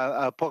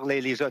pour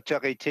les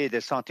autorités de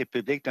santé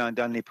publique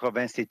dans les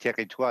provinces et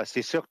territoires.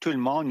 C'est sûr, tout le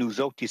monde, nous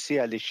autres ici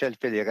à l'échelle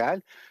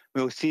fédérale,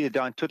 mais aussi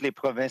dans toutes les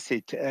provinces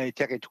et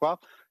territoires,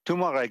 tout le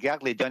monde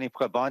regarde les données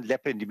probantes de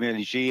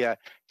l'épidémiologie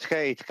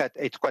très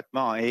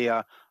étroitement. Et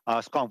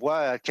ce qu'on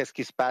voit, qu'est-ce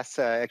qui se passe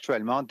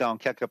actuellement dans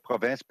quelques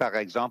provinces, par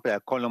exemple, la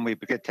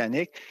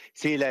Colombie-Britannique,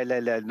 c'est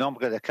le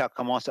nombre de cas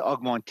commence à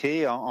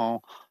augmenter.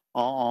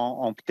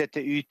 On peut-être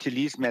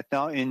utilise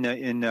maintenant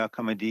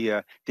comment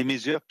dire, des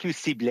mesures plus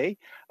ciblées,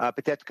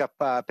 peut-être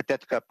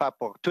pas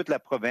pour toute la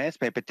province,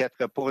 mais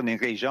peut-être pour une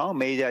région.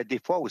 Mais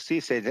des fois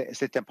aussi,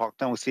 c'est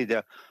important aussi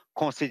de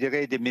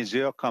considérer des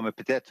mesures comme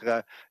peut-être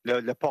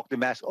le port de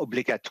masque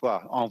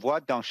obligatoire. On voit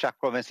dans chaque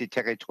province et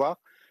territoire,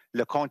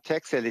 le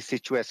contexte et les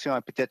situations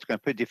sont peut-être un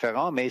peu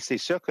différents, mais c'est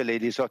sûr que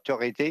les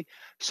autorités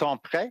sont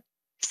prêtes,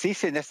 si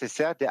c'est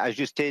nécessaire,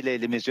 d'ajuster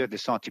les mesures de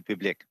santé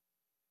publique.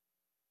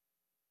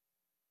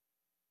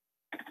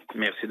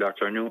 Merci,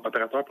 Dr. Njoo.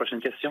 Opérateur,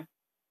 prochaine question.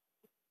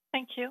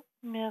 Thank you.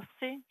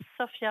 Merci.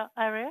 Sophia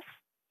Harris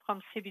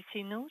from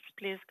CBC News.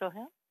 Please go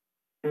ahead.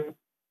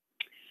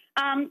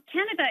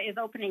 Canada is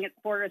opening its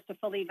borders to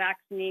fully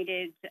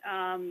vaccinated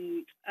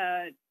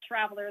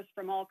travelers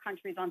from all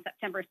countries on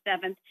September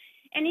 7th.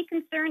 Any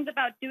concerns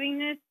about doing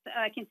this,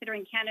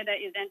 considering Canada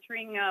is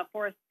entering a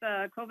fourth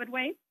COVID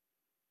wave?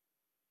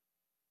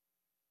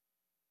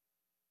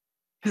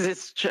 This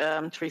is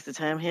Theresa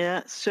Tam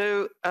here.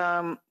 So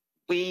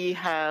we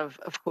have,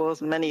 of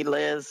course, many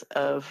layers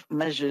of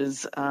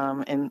measures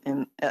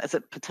as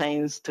it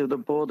pertains to the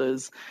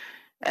borders.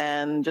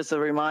 And just a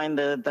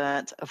reminder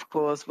that, of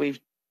course,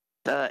 we've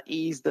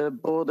eased the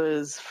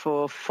borders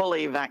for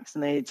fully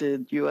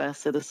vaccinated U.S.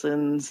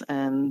 citizens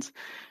and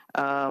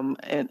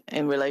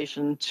in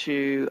relation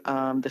to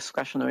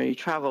discretionary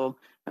travel.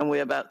 And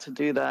we're about to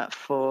do that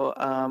for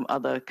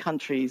other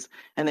countries.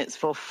 And it's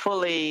for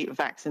fully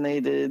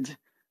vaccinated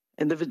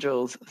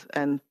individuals.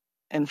 And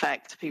in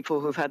fact, people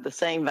who've had the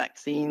same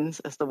vaccines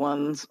as the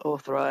ones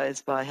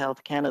authorized by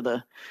Health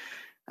Canada.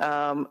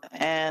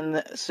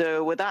 And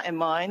so with that in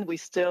mind, we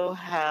still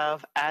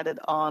have added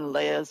on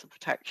layers of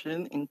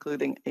protection,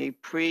 including a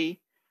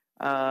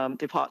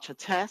pre-departure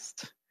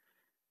test.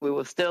 We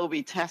will still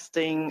be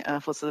testing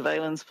for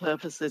surveillance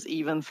purposes,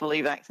 even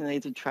fully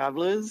vaccinated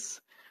travelers,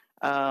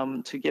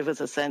 to give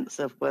us a sense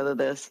of whether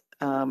there's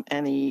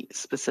any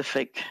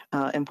specific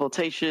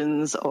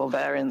importations or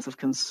variants of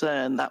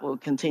concern. That will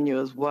continue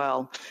as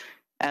well.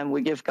 And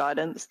we give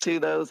guidance to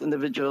those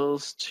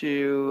individuals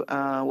to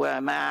wear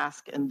a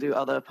mask and do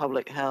other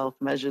public health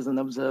measures and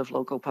observe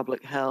local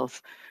public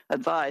health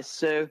advice.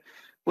 So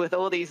with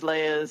all these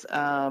layers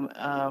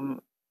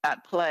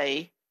at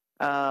play,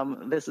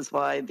 this is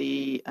why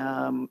the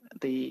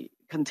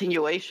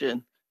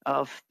continuation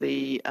of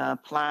the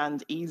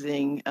planned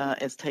easing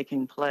is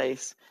taking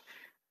place.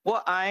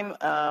 What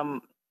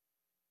I'm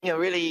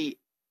really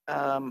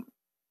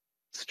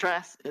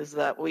stress is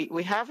that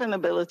we have an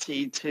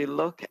ability to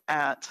look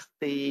at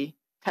the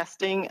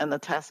testing and the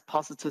test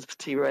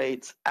positivity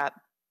rates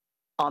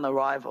on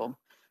arrival.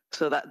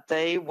 So that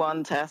day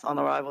one test, on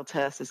arrival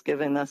test, is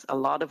giving us a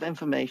lot of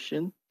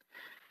information.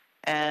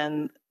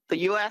 And the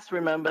US,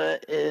 remember,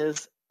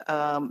 is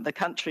the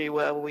country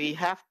where we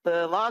have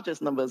the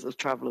largest numbers of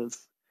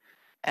travelers.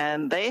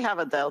 And they have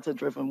a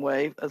Delta-driven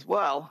wave as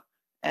well,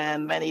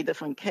 and many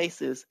different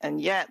cases.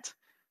 And yet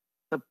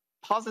the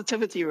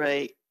positivity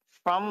rate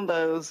from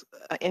those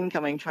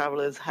incoming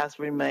travelers has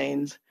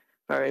remained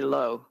very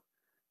low.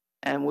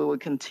 And we will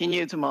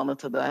continue to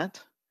monitor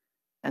that.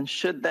 And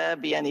should there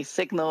be any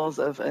signals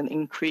of an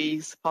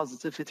increased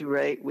positivity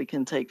rate, we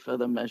can take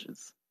further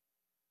measures.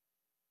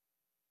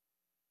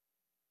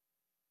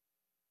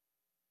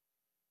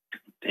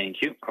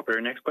 Thank you.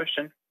 Operator, next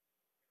question.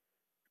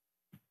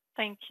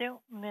 Thank you.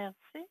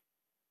 Merci.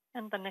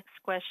 And the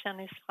next question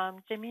is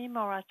from Jimmy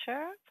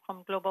Moracher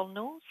from Global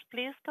News.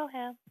 Please go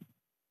ahead.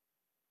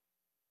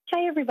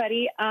 Hi,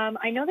 everybody.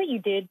 I know that you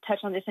did touch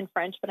on this in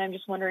French, but I'm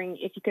just wondering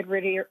if you could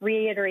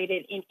reiterate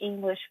it in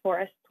English for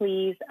us,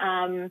 please.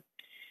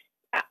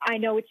 I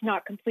know it's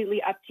not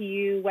completely up to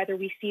you whether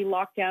we see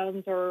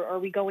lockdowns or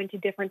we go into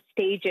different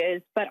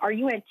stages, but are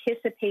you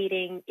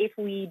anticipating if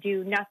we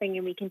do nothing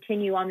and we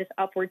continue on this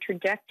upward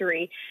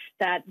trajectory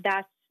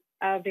that's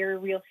a very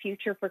real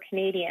future for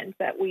Canadians,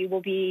 that we will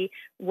be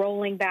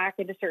rolling back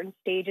into certain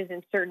stages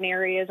in certain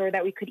areas, or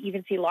that we could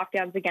even see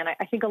lockdowns again?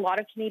 I think a lot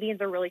of Canadians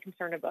are really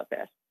concerned about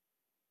this.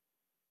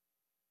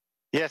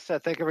 Yes,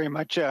 thank you very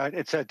much.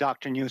 It's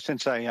Dr. Njoo.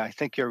 Since I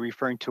think you're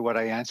referring to what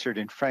I answered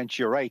in French,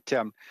 you're right.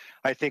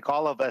 I think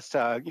all of us,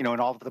 in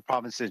all of the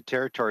provinces and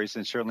territories,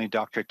 and certainly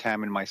Dr.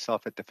 Tam and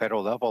myself at the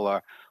federal level,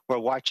 we're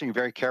watching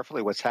very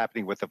carefully what's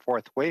happening with the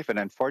fourth wave. And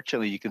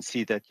unfortunately, you can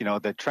see that,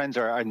 the trends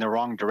are in the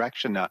wrong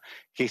direction.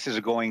 Cases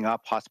are going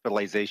up,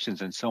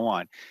 hospitalizations, and so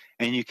on.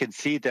 And you can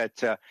see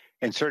that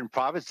in certain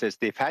provinces,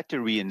 they've had to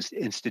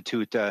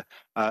reinstitute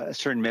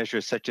certain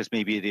measures, such as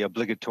maybe the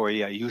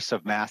obligatory use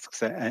of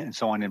masks and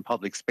so on in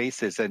public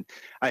spaces. And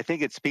I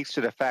think it speaks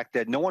to the fact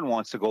that no one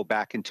wants to go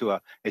back into,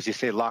 as you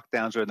say,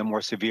 lockdowns or the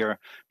more severe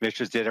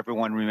measures that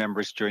everyone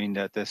remembers during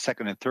the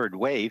second and third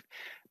wave.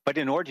 But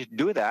in order to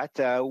do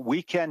that,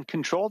 we can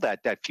control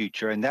that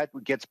future, and that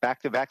gets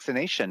back to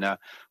vaccination.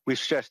 We've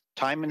stressed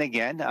time and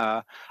again,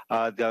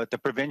 the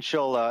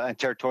provincial and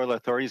territorial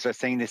authorities are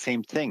saying the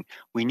same thing.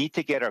 We need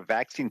to get our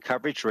vaccine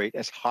coverage rate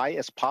as high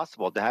as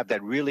possible to have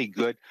that really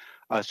good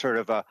sort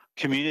of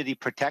community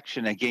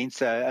protection against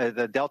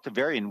the Delta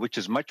variant, which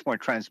is much more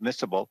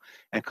transmissible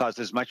and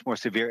causes much more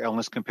severe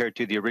illness compared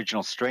to the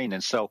original strain.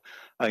 And so,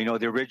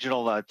 the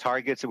original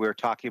targets that we were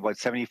talking about,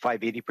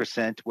 75,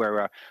 80%,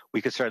 where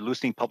we could start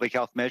loosening public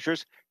health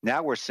measures.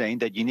 Now we're saying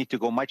that you need to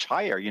go much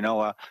higher,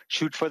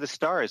 shoot for the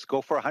stars,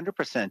 go for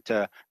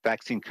 100%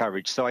 vaccine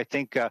coverage. So I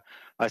think,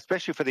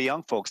 especially for the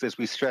young folks, as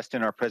we stressed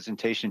in our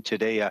presentation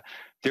today,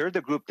 they're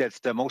the group that's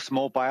the most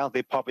mobile.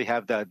 They probably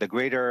have the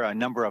greater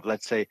number of,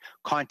 let's say,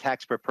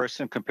 contacts per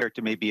person compared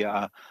to maybe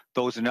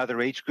those in other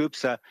age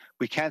groups.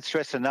 We can't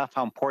stress enough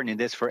how important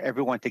it is for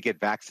everyone to get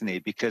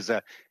vaccinated because,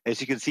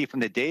 as you can see from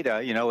the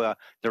data,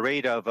 the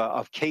rate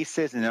of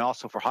cases and then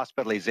also for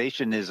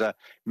hospitalization is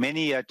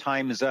many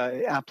times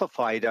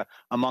amplified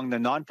among the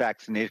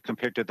non-vaccinated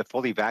compared to the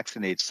fully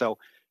vaccinated. So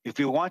if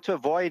we want to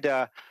avoid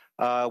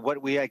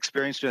what we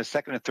experienced in the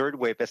second and third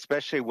wave,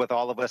 especially with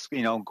all of us,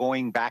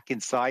 going back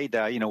inside,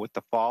 with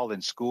the fall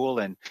and school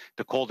and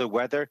the colder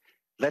weather,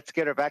 let's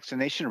get our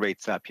vaccination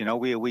rates up.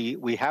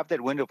 We have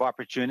that window of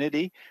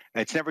opportunity.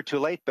 It's never too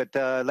late, but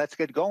let's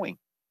get going.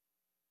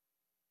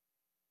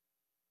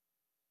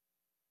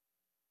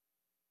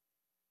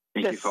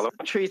 Thank you, follow-up.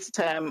 Theresa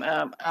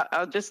Tam,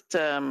 I'll just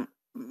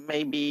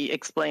maybe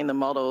explain the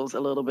models a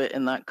little bit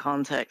in that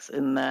context,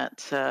 in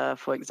that,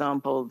 for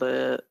example,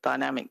 the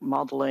dynamic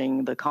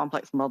modeling, the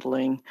complex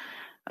modeling,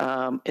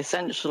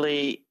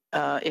 essentially,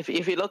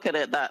 if you look at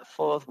it, that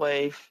fourth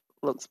wave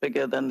looks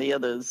bigger than the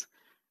others.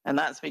 And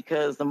that's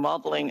because the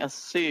modeling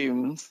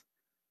assumes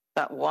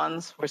that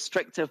once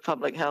restrictive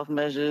public health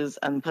measures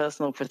and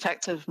personal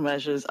protective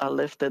measures are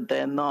lifted,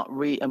 they're not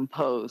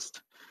reimposed.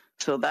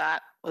 So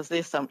that was the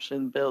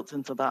assumption built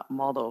into that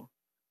model.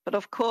 But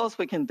of course,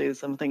 we can do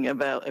something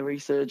about a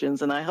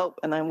resurgence, and I hope,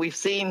 and then we've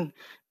seen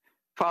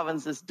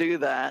provinces do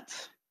that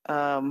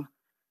and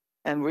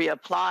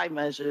reapply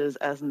measures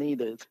as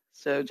needed.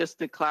 So just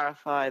to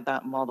clarify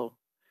that model.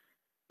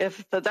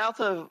 If the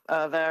Delta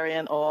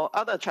variant or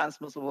other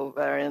transmissible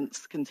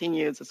variants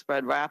continue to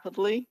spread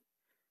rapidly,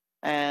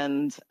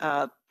 and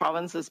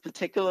provinces,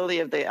 particularly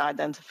if they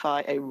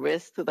identify a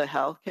risk to the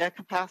healthcare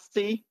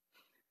capacity,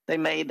 they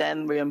may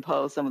then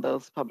reimpose some of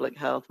those public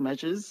health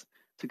measures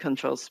to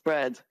control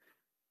spread.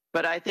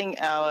 But I think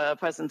our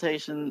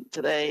presentation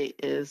today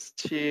is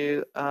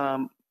to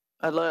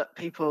alert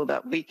people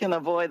that we can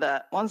avoid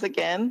that. Once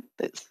again,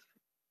 it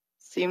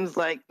seems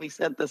like we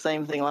said the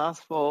same thing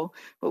last fall,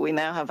 but we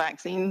now have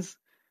vaccines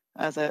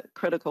as a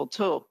critical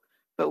tool.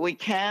 But we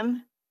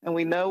can, and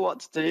we know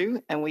what to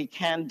do, and we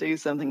can do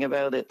something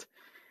about it.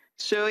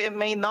 So it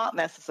may not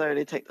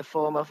necessarily take the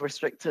form of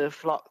restrictive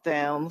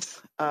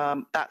lockdowns.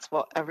 That's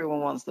what everyone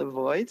wants to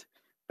avoid.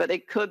 But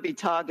it could be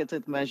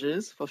targeted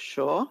measures for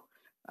sure.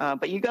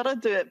 But you got to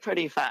do it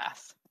pretty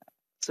fast.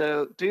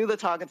 So do the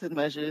targeted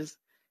measures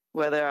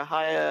where there are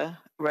higher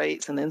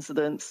rates and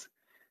incidents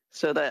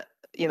so that,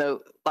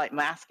 like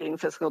masking,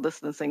 physical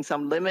distancing,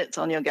 some limits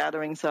on your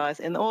gathering size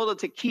in order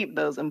to keep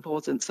those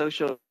important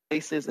social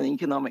spaces and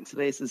economic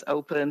spaces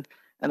open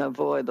and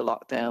avoid the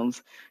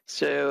lockdowns.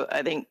 So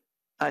I think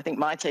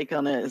my take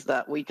on it is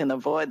that we can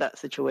avoid that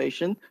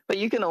situation, but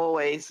you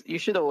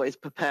should always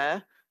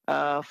prepare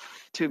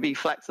to be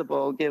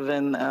flexible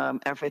given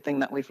everything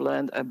that we've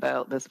learned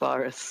about this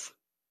virus.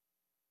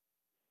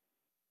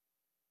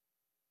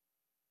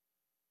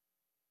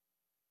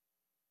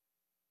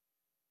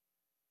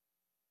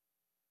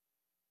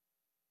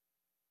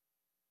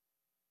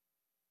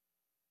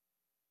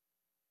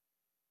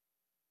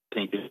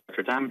 Thank you,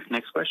 Dr. Tam.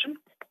 Next question.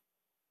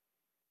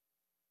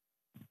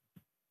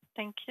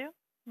 Thank you.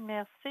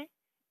 Merci.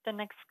 The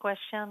next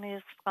question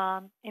is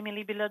from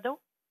Émilie Bilodeau,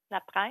 La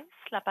Presse.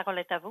 La parole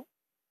est à vous.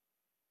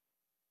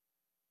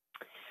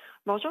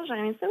 Bonjour,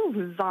 j'aimerais ça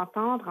vous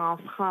entendre en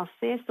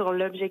français sur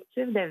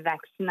l'objectif de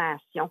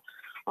vaccination.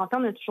 On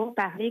a toujours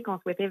parlé qu'on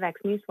souhaitait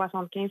vacciner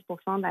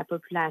 75% de la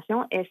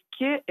population. Est-ce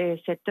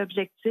que cet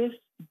objectif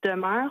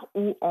demeure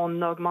ou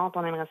on augmente,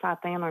 on aimerait ça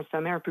atteindre un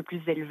sommet un peu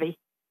plus élevé?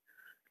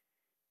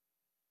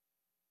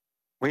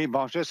 Oui,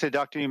 bonjour, c'est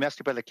Dr. Njoo.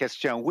 Merci pour la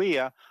question. Oui,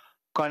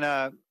 qu'on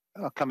a,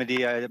 comme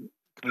dit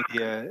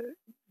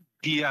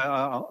Puis,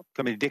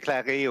 comme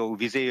déclaré ou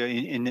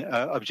visé un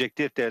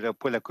objectif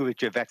pour la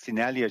couverture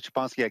vaccinale, je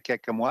pense qu'il y a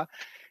quelques mois,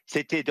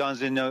 c'était dans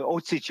une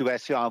autre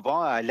situation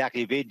avant à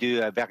l'arrivée du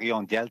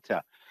variant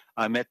Delta.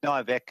 Maintenant,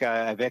 avec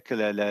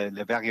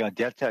le variant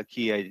Delta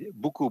qui est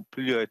beaucoup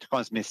plus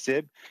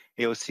transmissible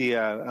et aussi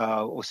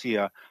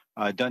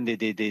donne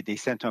des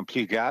symptômes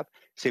plus graves,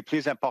 c'est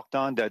plus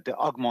important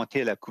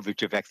d'augmenter la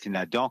couverture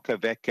vaccinale. Donc,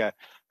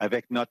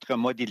 avec notre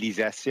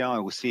modélisation et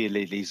aussi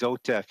les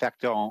autres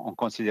facteurs en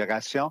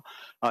considération,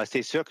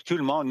 c'est sûr que tout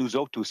le monde, nous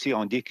autres aussi,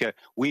 on dit que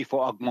oui, il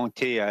faut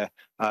augmenter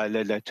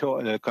le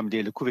taux, comme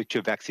la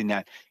couverture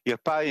vaccinale. Il n'y a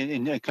pas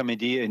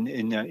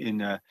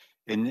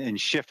une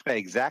chiffre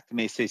exact,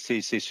 mais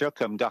c'est sûr,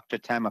 comme Dr.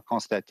 Tam a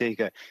constaté,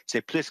 que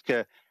c'est plus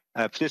de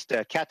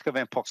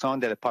 80%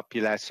 de la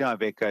population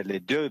avec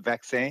les 2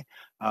 vaccins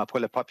pour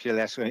la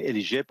population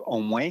éligible au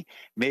moins,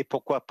 mais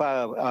pourquoi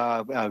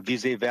pas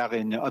viser vers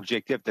un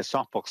objectif de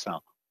 100%.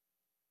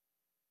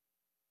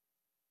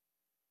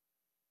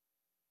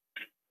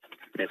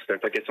 Merci.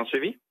 Ta question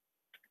suivie?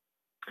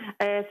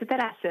 C'était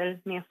la seule.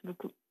 Merci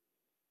beaucoup.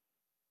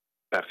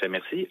 Parfait,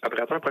 merci.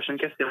 Opérateur, prochaine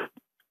question.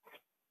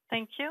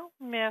 Thank you.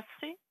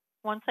 Merci.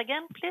 Once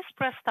again, please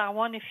press star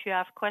 1 if you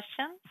have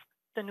questions.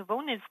 De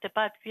nouveau, n'hésitez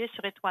pas à appuyer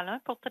sur étoile 1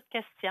 pour toute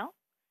question.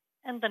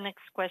 And the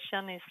next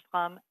question is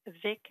from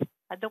Vic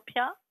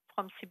Adopia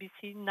from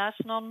CBC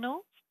National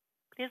News.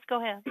 Please go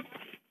ahead.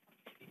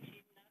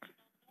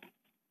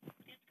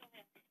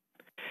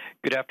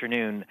 Good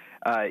afternoon.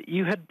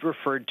 You had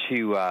referred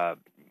to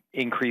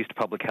increased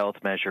public health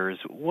measures.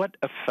 What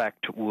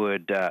effect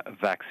would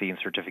vaccine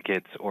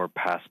certificates or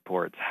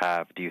passports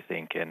have, do you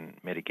think, in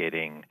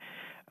mitigating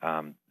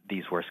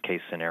these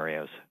worst-case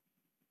scenarios?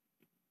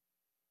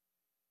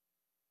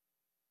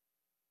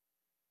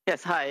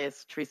 Yes, hi,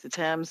 it's Theresa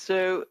Tam.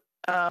 So,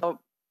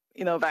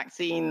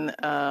 vaccine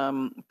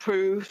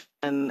proof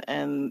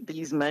and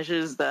these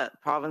measures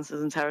that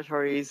provinces and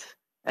territories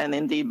and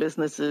indeed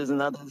businesses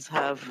and others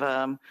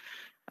have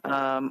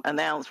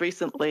announced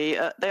recently,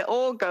 they're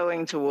all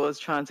going towards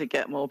trying to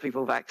get more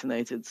people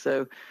vaccinated.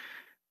 So,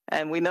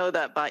 and we know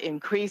that by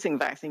increasing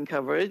vaccine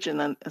coverage, and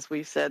then as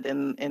we said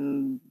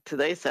in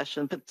today's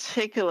session,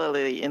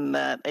 particularly in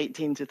that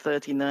 18 to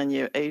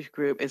 39-year age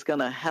group, is going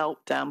to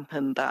help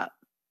dampen that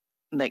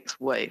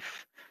next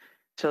wave.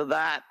 So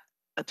that,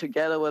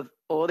 together with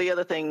all the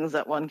other things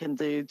that one can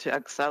do to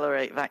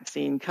accelerate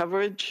vaccine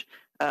coverage,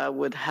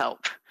 would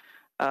help.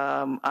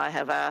 I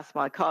have asked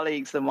my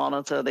colleagues to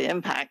monitor the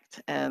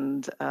impact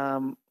and,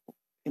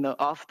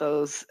 of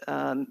those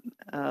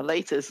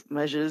latest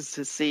measures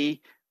to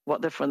see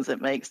what difference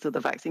it makes to the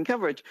vaccine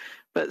coverage.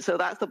 But so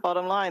that's the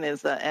bottom line,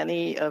 is that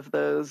any of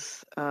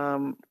those,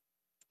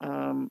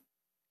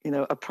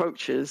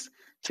 approaches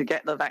to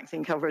get the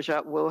vaccine coverage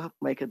up will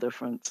make a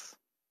difference.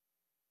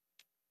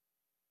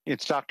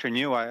 It's Dr.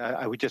 Njoo.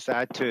 I would just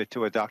add to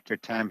what Dr.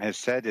 Tam has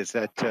said is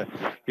that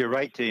you're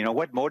right.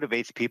 What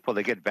motivates people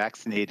to get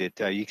vaccinated?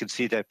 You can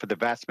see that for the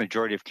vast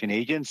majority of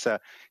Canadians,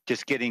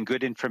 just getting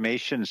good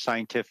information,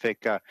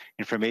 scientific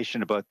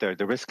information about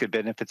the risk and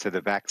benefits of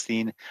the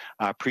vaccine,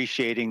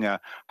 appreciating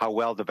how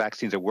well the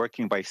vaccines are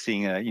working by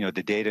seeing,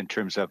 the data in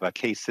terms of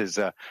cases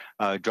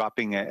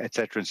dropping, et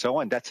cetera, and so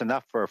on. That's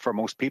enough for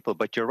most people.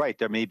 But you're right.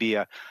 There may be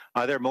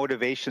other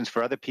motivations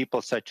for other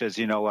people, such as,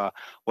 if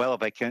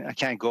I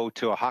can't go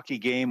to a hockey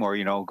game or,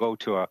 go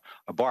to a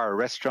bar or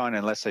restaurant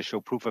unless I show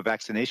proof of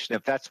vaccination.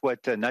 If that's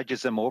what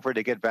nudges them over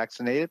to get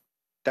vaccinated,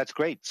 that's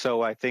great.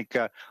 So I think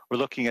we're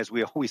looking, as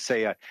we always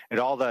say, at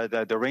all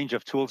the range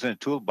of tools in the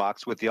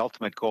toolbox with the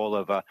ultimate goal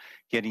of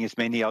getting as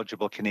many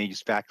eligible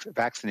Canadians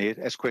vaccinated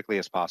as quickly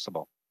as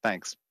possible.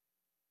 Thanks.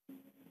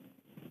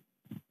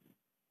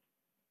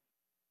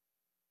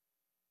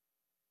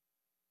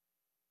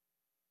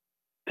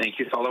 Thank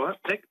you. Follow-up,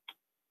 Nick?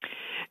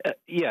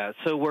 Yeah,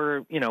 so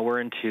we're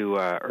into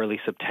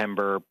early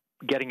September.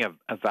 Getting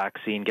a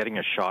vaccine, getting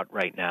a shot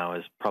right now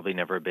has probably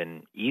never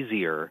been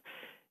easier.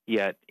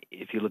 Yet,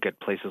 if you look at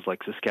places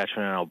like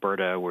Saskatchewan and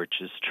Alberta, which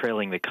is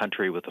trailing the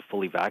country with a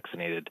fully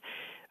vaccinated,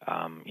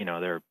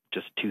 they're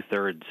just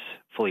 2/3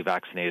 fully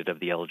vaccinated of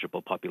the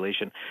eligible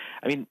population.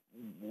 I mean,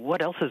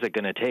 what else is it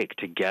going to take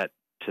to get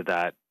to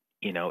that,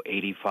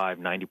 85,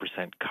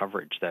 90%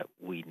 coverage that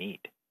we need?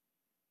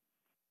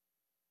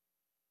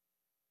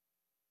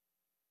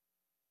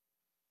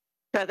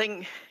 I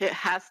think it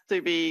has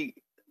to be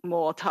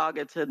more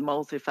targeted,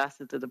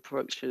 multifaceted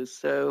approaches.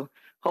 So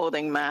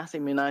holding mass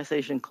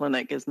immunization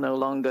clinic is no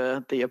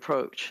longer the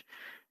approach.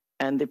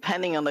 And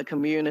depending on the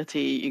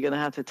community, you're going to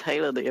have to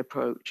tailor the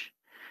approach.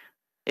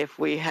 If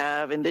we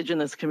have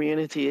Indigenous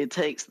community, it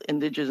takes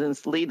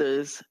Indigenous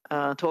leaders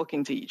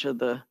talking to each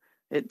other.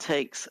 It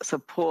takes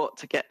support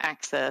to get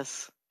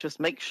access. Just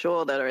make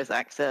sure that there is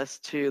access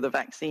to the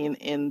vaccine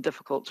in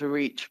difficult to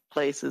reach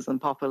places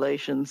and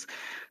populations.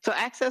 So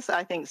access,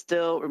 I think,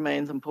 still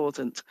remains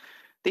important.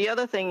 The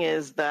other thing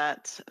is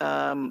that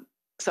some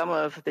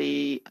of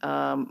the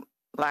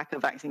lack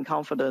of vaccine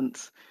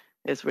confidence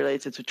is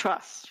related to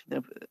trust.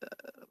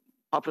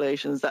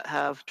 Populations that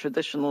have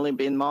traditionally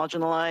been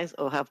marginalized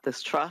or have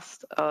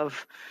distrust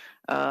of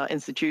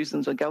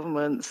institutions or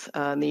governments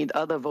need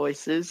other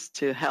voices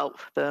to help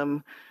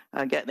them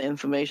get the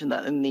information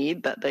that they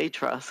need, that they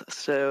trust.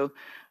 So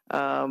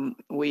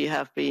we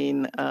have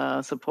been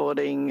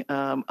supporting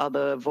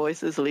other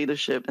voices,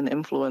 leadership, and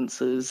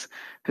influencers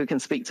who can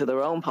speak to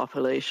their own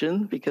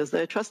population because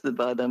they're trusted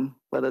by them,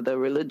 whether they're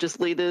religious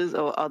leaders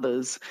or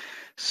others.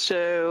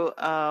 So,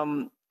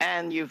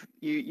 and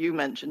you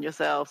mentioned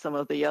yourself some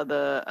of the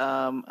other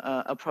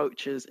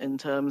approaches in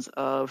terms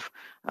of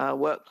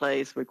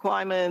workplace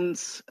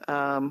requirements.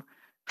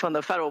 From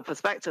the federal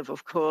perspective,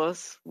 of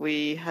course,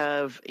 we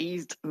have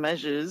eased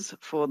measures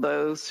for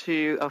those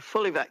who are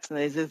fully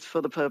vaccinated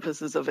for the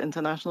purposes of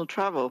international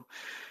travel.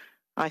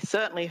 I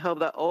certainly hope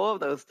that all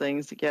of those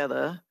things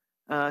together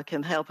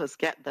can help us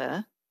get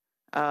there.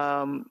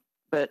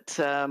 But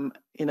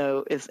you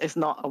know, it's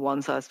not a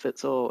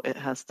one-size-fits-all. It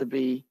has to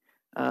be,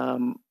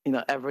 you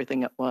know,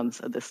 everything at once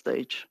at this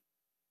stage.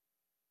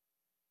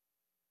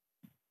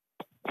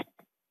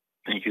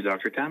 Thank you,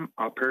 Dr. Tam.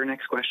 Per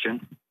next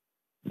question.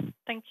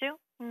 Thank you.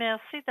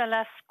 Merci. The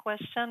last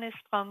question is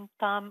from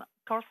Tom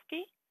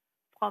Korski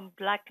from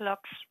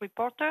Blacklock's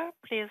Reporter.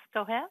 Please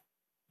go ahead.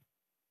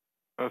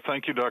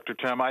 Thank you, Dr.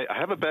 Tam. I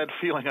have a bad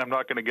feeling I'm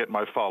not going to get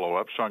my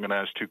follow-up, so I'm going to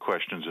ask two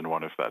questions in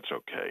one, if that's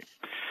okay.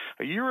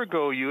 A year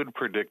ago, you had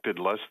predicted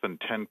less than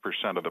 10%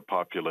 of the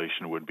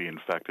population would be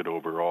infected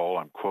overall.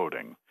 I'm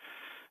quoting.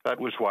 That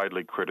was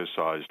widely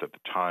criticized at the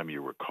time,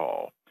 you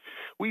recall.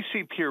 We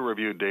see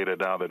peer-reviewed data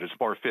now that it's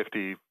more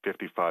 50,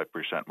 55%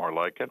 more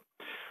like it.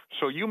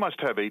 So you must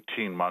have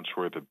 18 months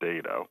worth of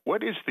data.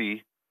 What is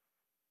the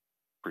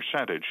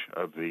percentage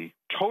of the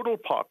total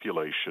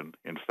population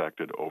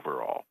infected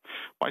overall?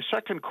 My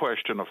second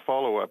question, a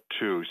follow-up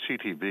to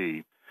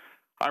CTV.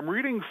 I'm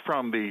reading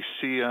from the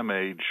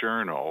CMA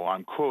Journal.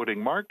 I'm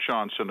quoting Mark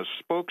Johnson, a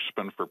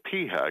spokesman for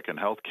PHAC in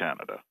Health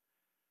Canada,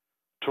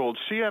 told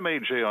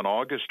CMAJ on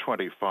August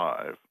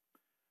 25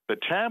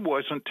 that Tam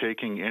wasn't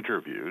taking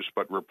interviews,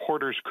 but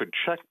reporters could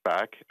check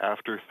back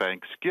after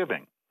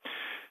Thanksgiving.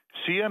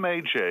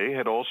 CMAJ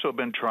had also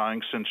been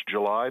trying since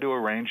July to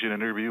arrange an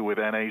interview with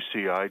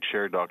NACI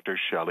Chair Dr.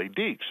 Shelley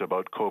Deeks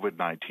about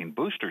COVID-19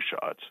 booster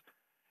shots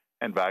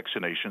and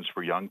vaccinations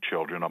for young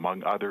children,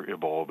 among other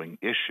evolving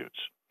issues.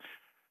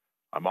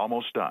 I'm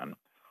almost done.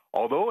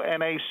 Although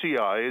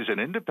NACI is an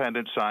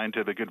independent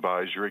scientific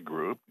advisory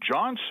group,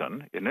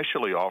 Johnson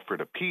initially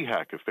offered a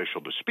PHAC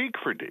official to speak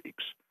for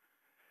Deeks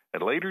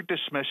and later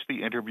dismissed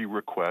the interview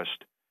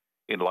request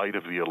in light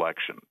of the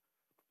election.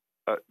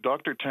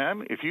 Dr.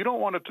 Tam, if you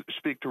don't want to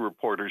speak to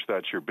reporters,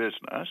 that's your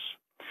business.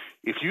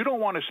 If you don't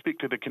want to speak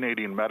to the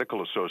Canadian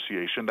Medical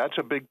Association, that's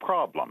a big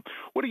problem.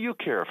 What do you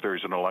care if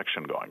there's an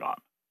election going on?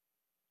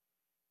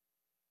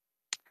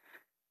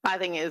 I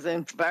think it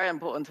is very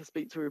important to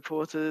speak to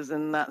reporters,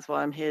 and that's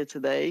why I'm here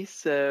today.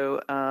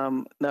 So,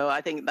 no, I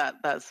think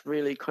that's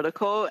really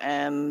critical,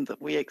 and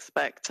we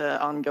expect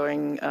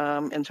ongoing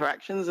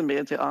interactions and be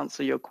able to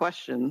answer your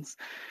questions.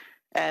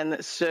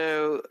 And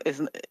so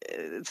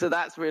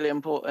that's really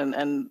important.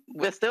 And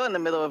we're still in the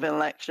middle of an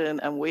election,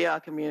 and we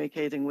are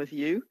communicating with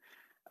you.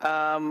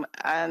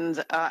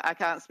 And I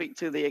can't speak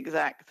to the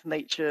exact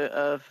nature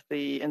of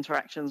the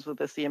interactions with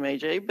the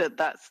CMAJ, but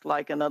that's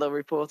like another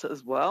reporter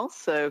as well.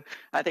 So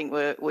I think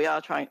we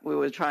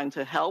were trying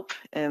to help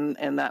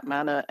in that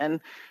manner. And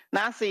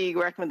NACI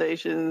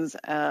recommendations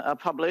are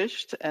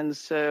published, and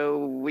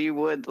so we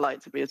would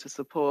like to be able to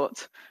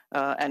support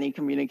any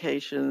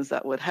communications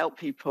that would help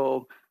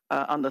people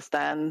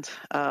understand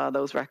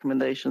those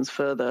recommendations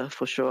further,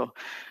 for sure.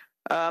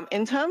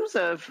 In terms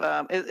of,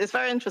 it's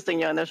very interesting,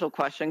 your initial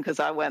question, because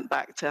I went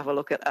back to have a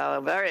look at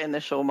our very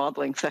initial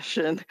modeling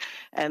session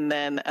and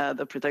then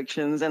the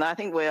predictions. And I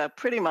think we are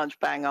pretty much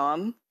bang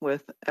on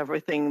with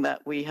everything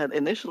that we had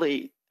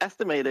initially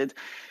estimated.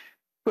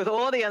 With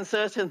all the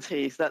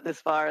uncertainties that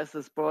this virus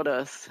has brought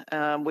us,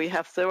 we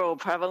have several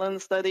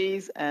prevalence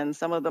studies, and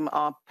some of them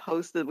are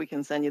posted. We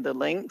can send you the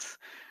links.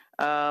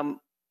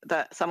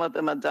 That some of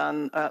them are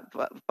done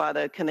by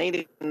the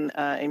Canadian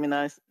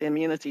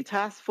Immunity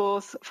Task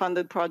Force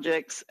funded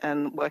projects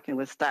and working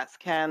with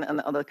StatsCan and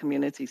other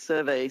community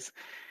surveys.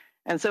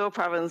 And so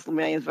prevalence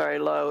remains very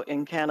low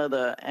in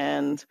Canada.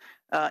 And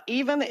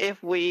even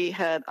if we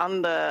had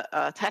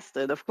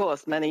tested, of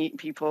course, many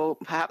people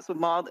perhaps with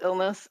mild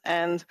illness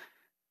and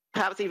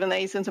perhaps even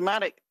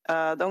asymptomatic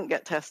don't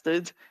get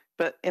tested.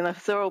 But in a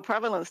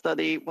seroprevalence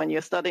study, when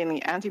you're studying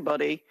the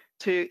antibody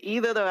to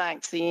either the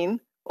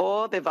vaccine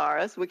or the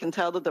virus, we can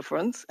tell the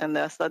difference. And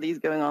there are studies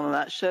going on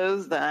that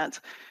shows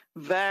that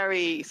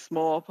very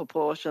small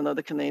proportion of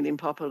the Canadian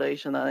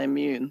population are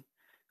immune,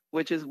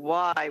 which is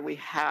why we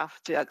have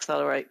to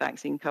accelerate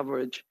vaccine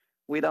coverage.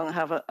 We don't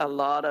have a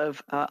lot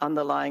of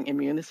underlying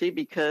immunity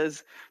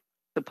because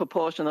the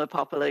proportion of the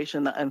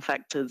population that are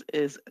infected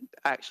is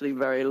actually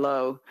very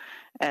low.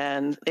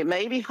 And it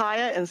may be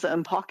higher in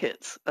certain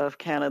pockets of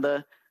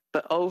Canada,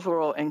 but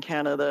overall in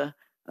Canada,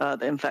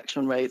 the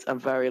infection rates are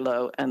very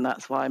low, and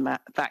that's why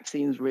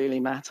vaccines really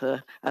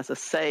matter as a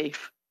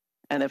safe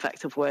and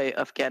effective way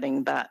of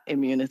getting that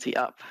immunity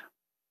up.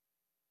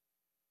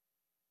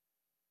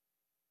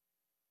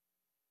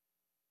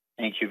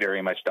 Thank you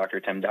very much, Dr.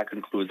 Tam. That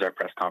concludes our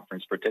press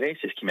conference for today.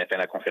 C'est ce qui met fin à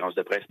la conférence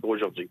de presse pour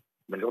aujourd'hui.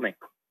 Bonne journée.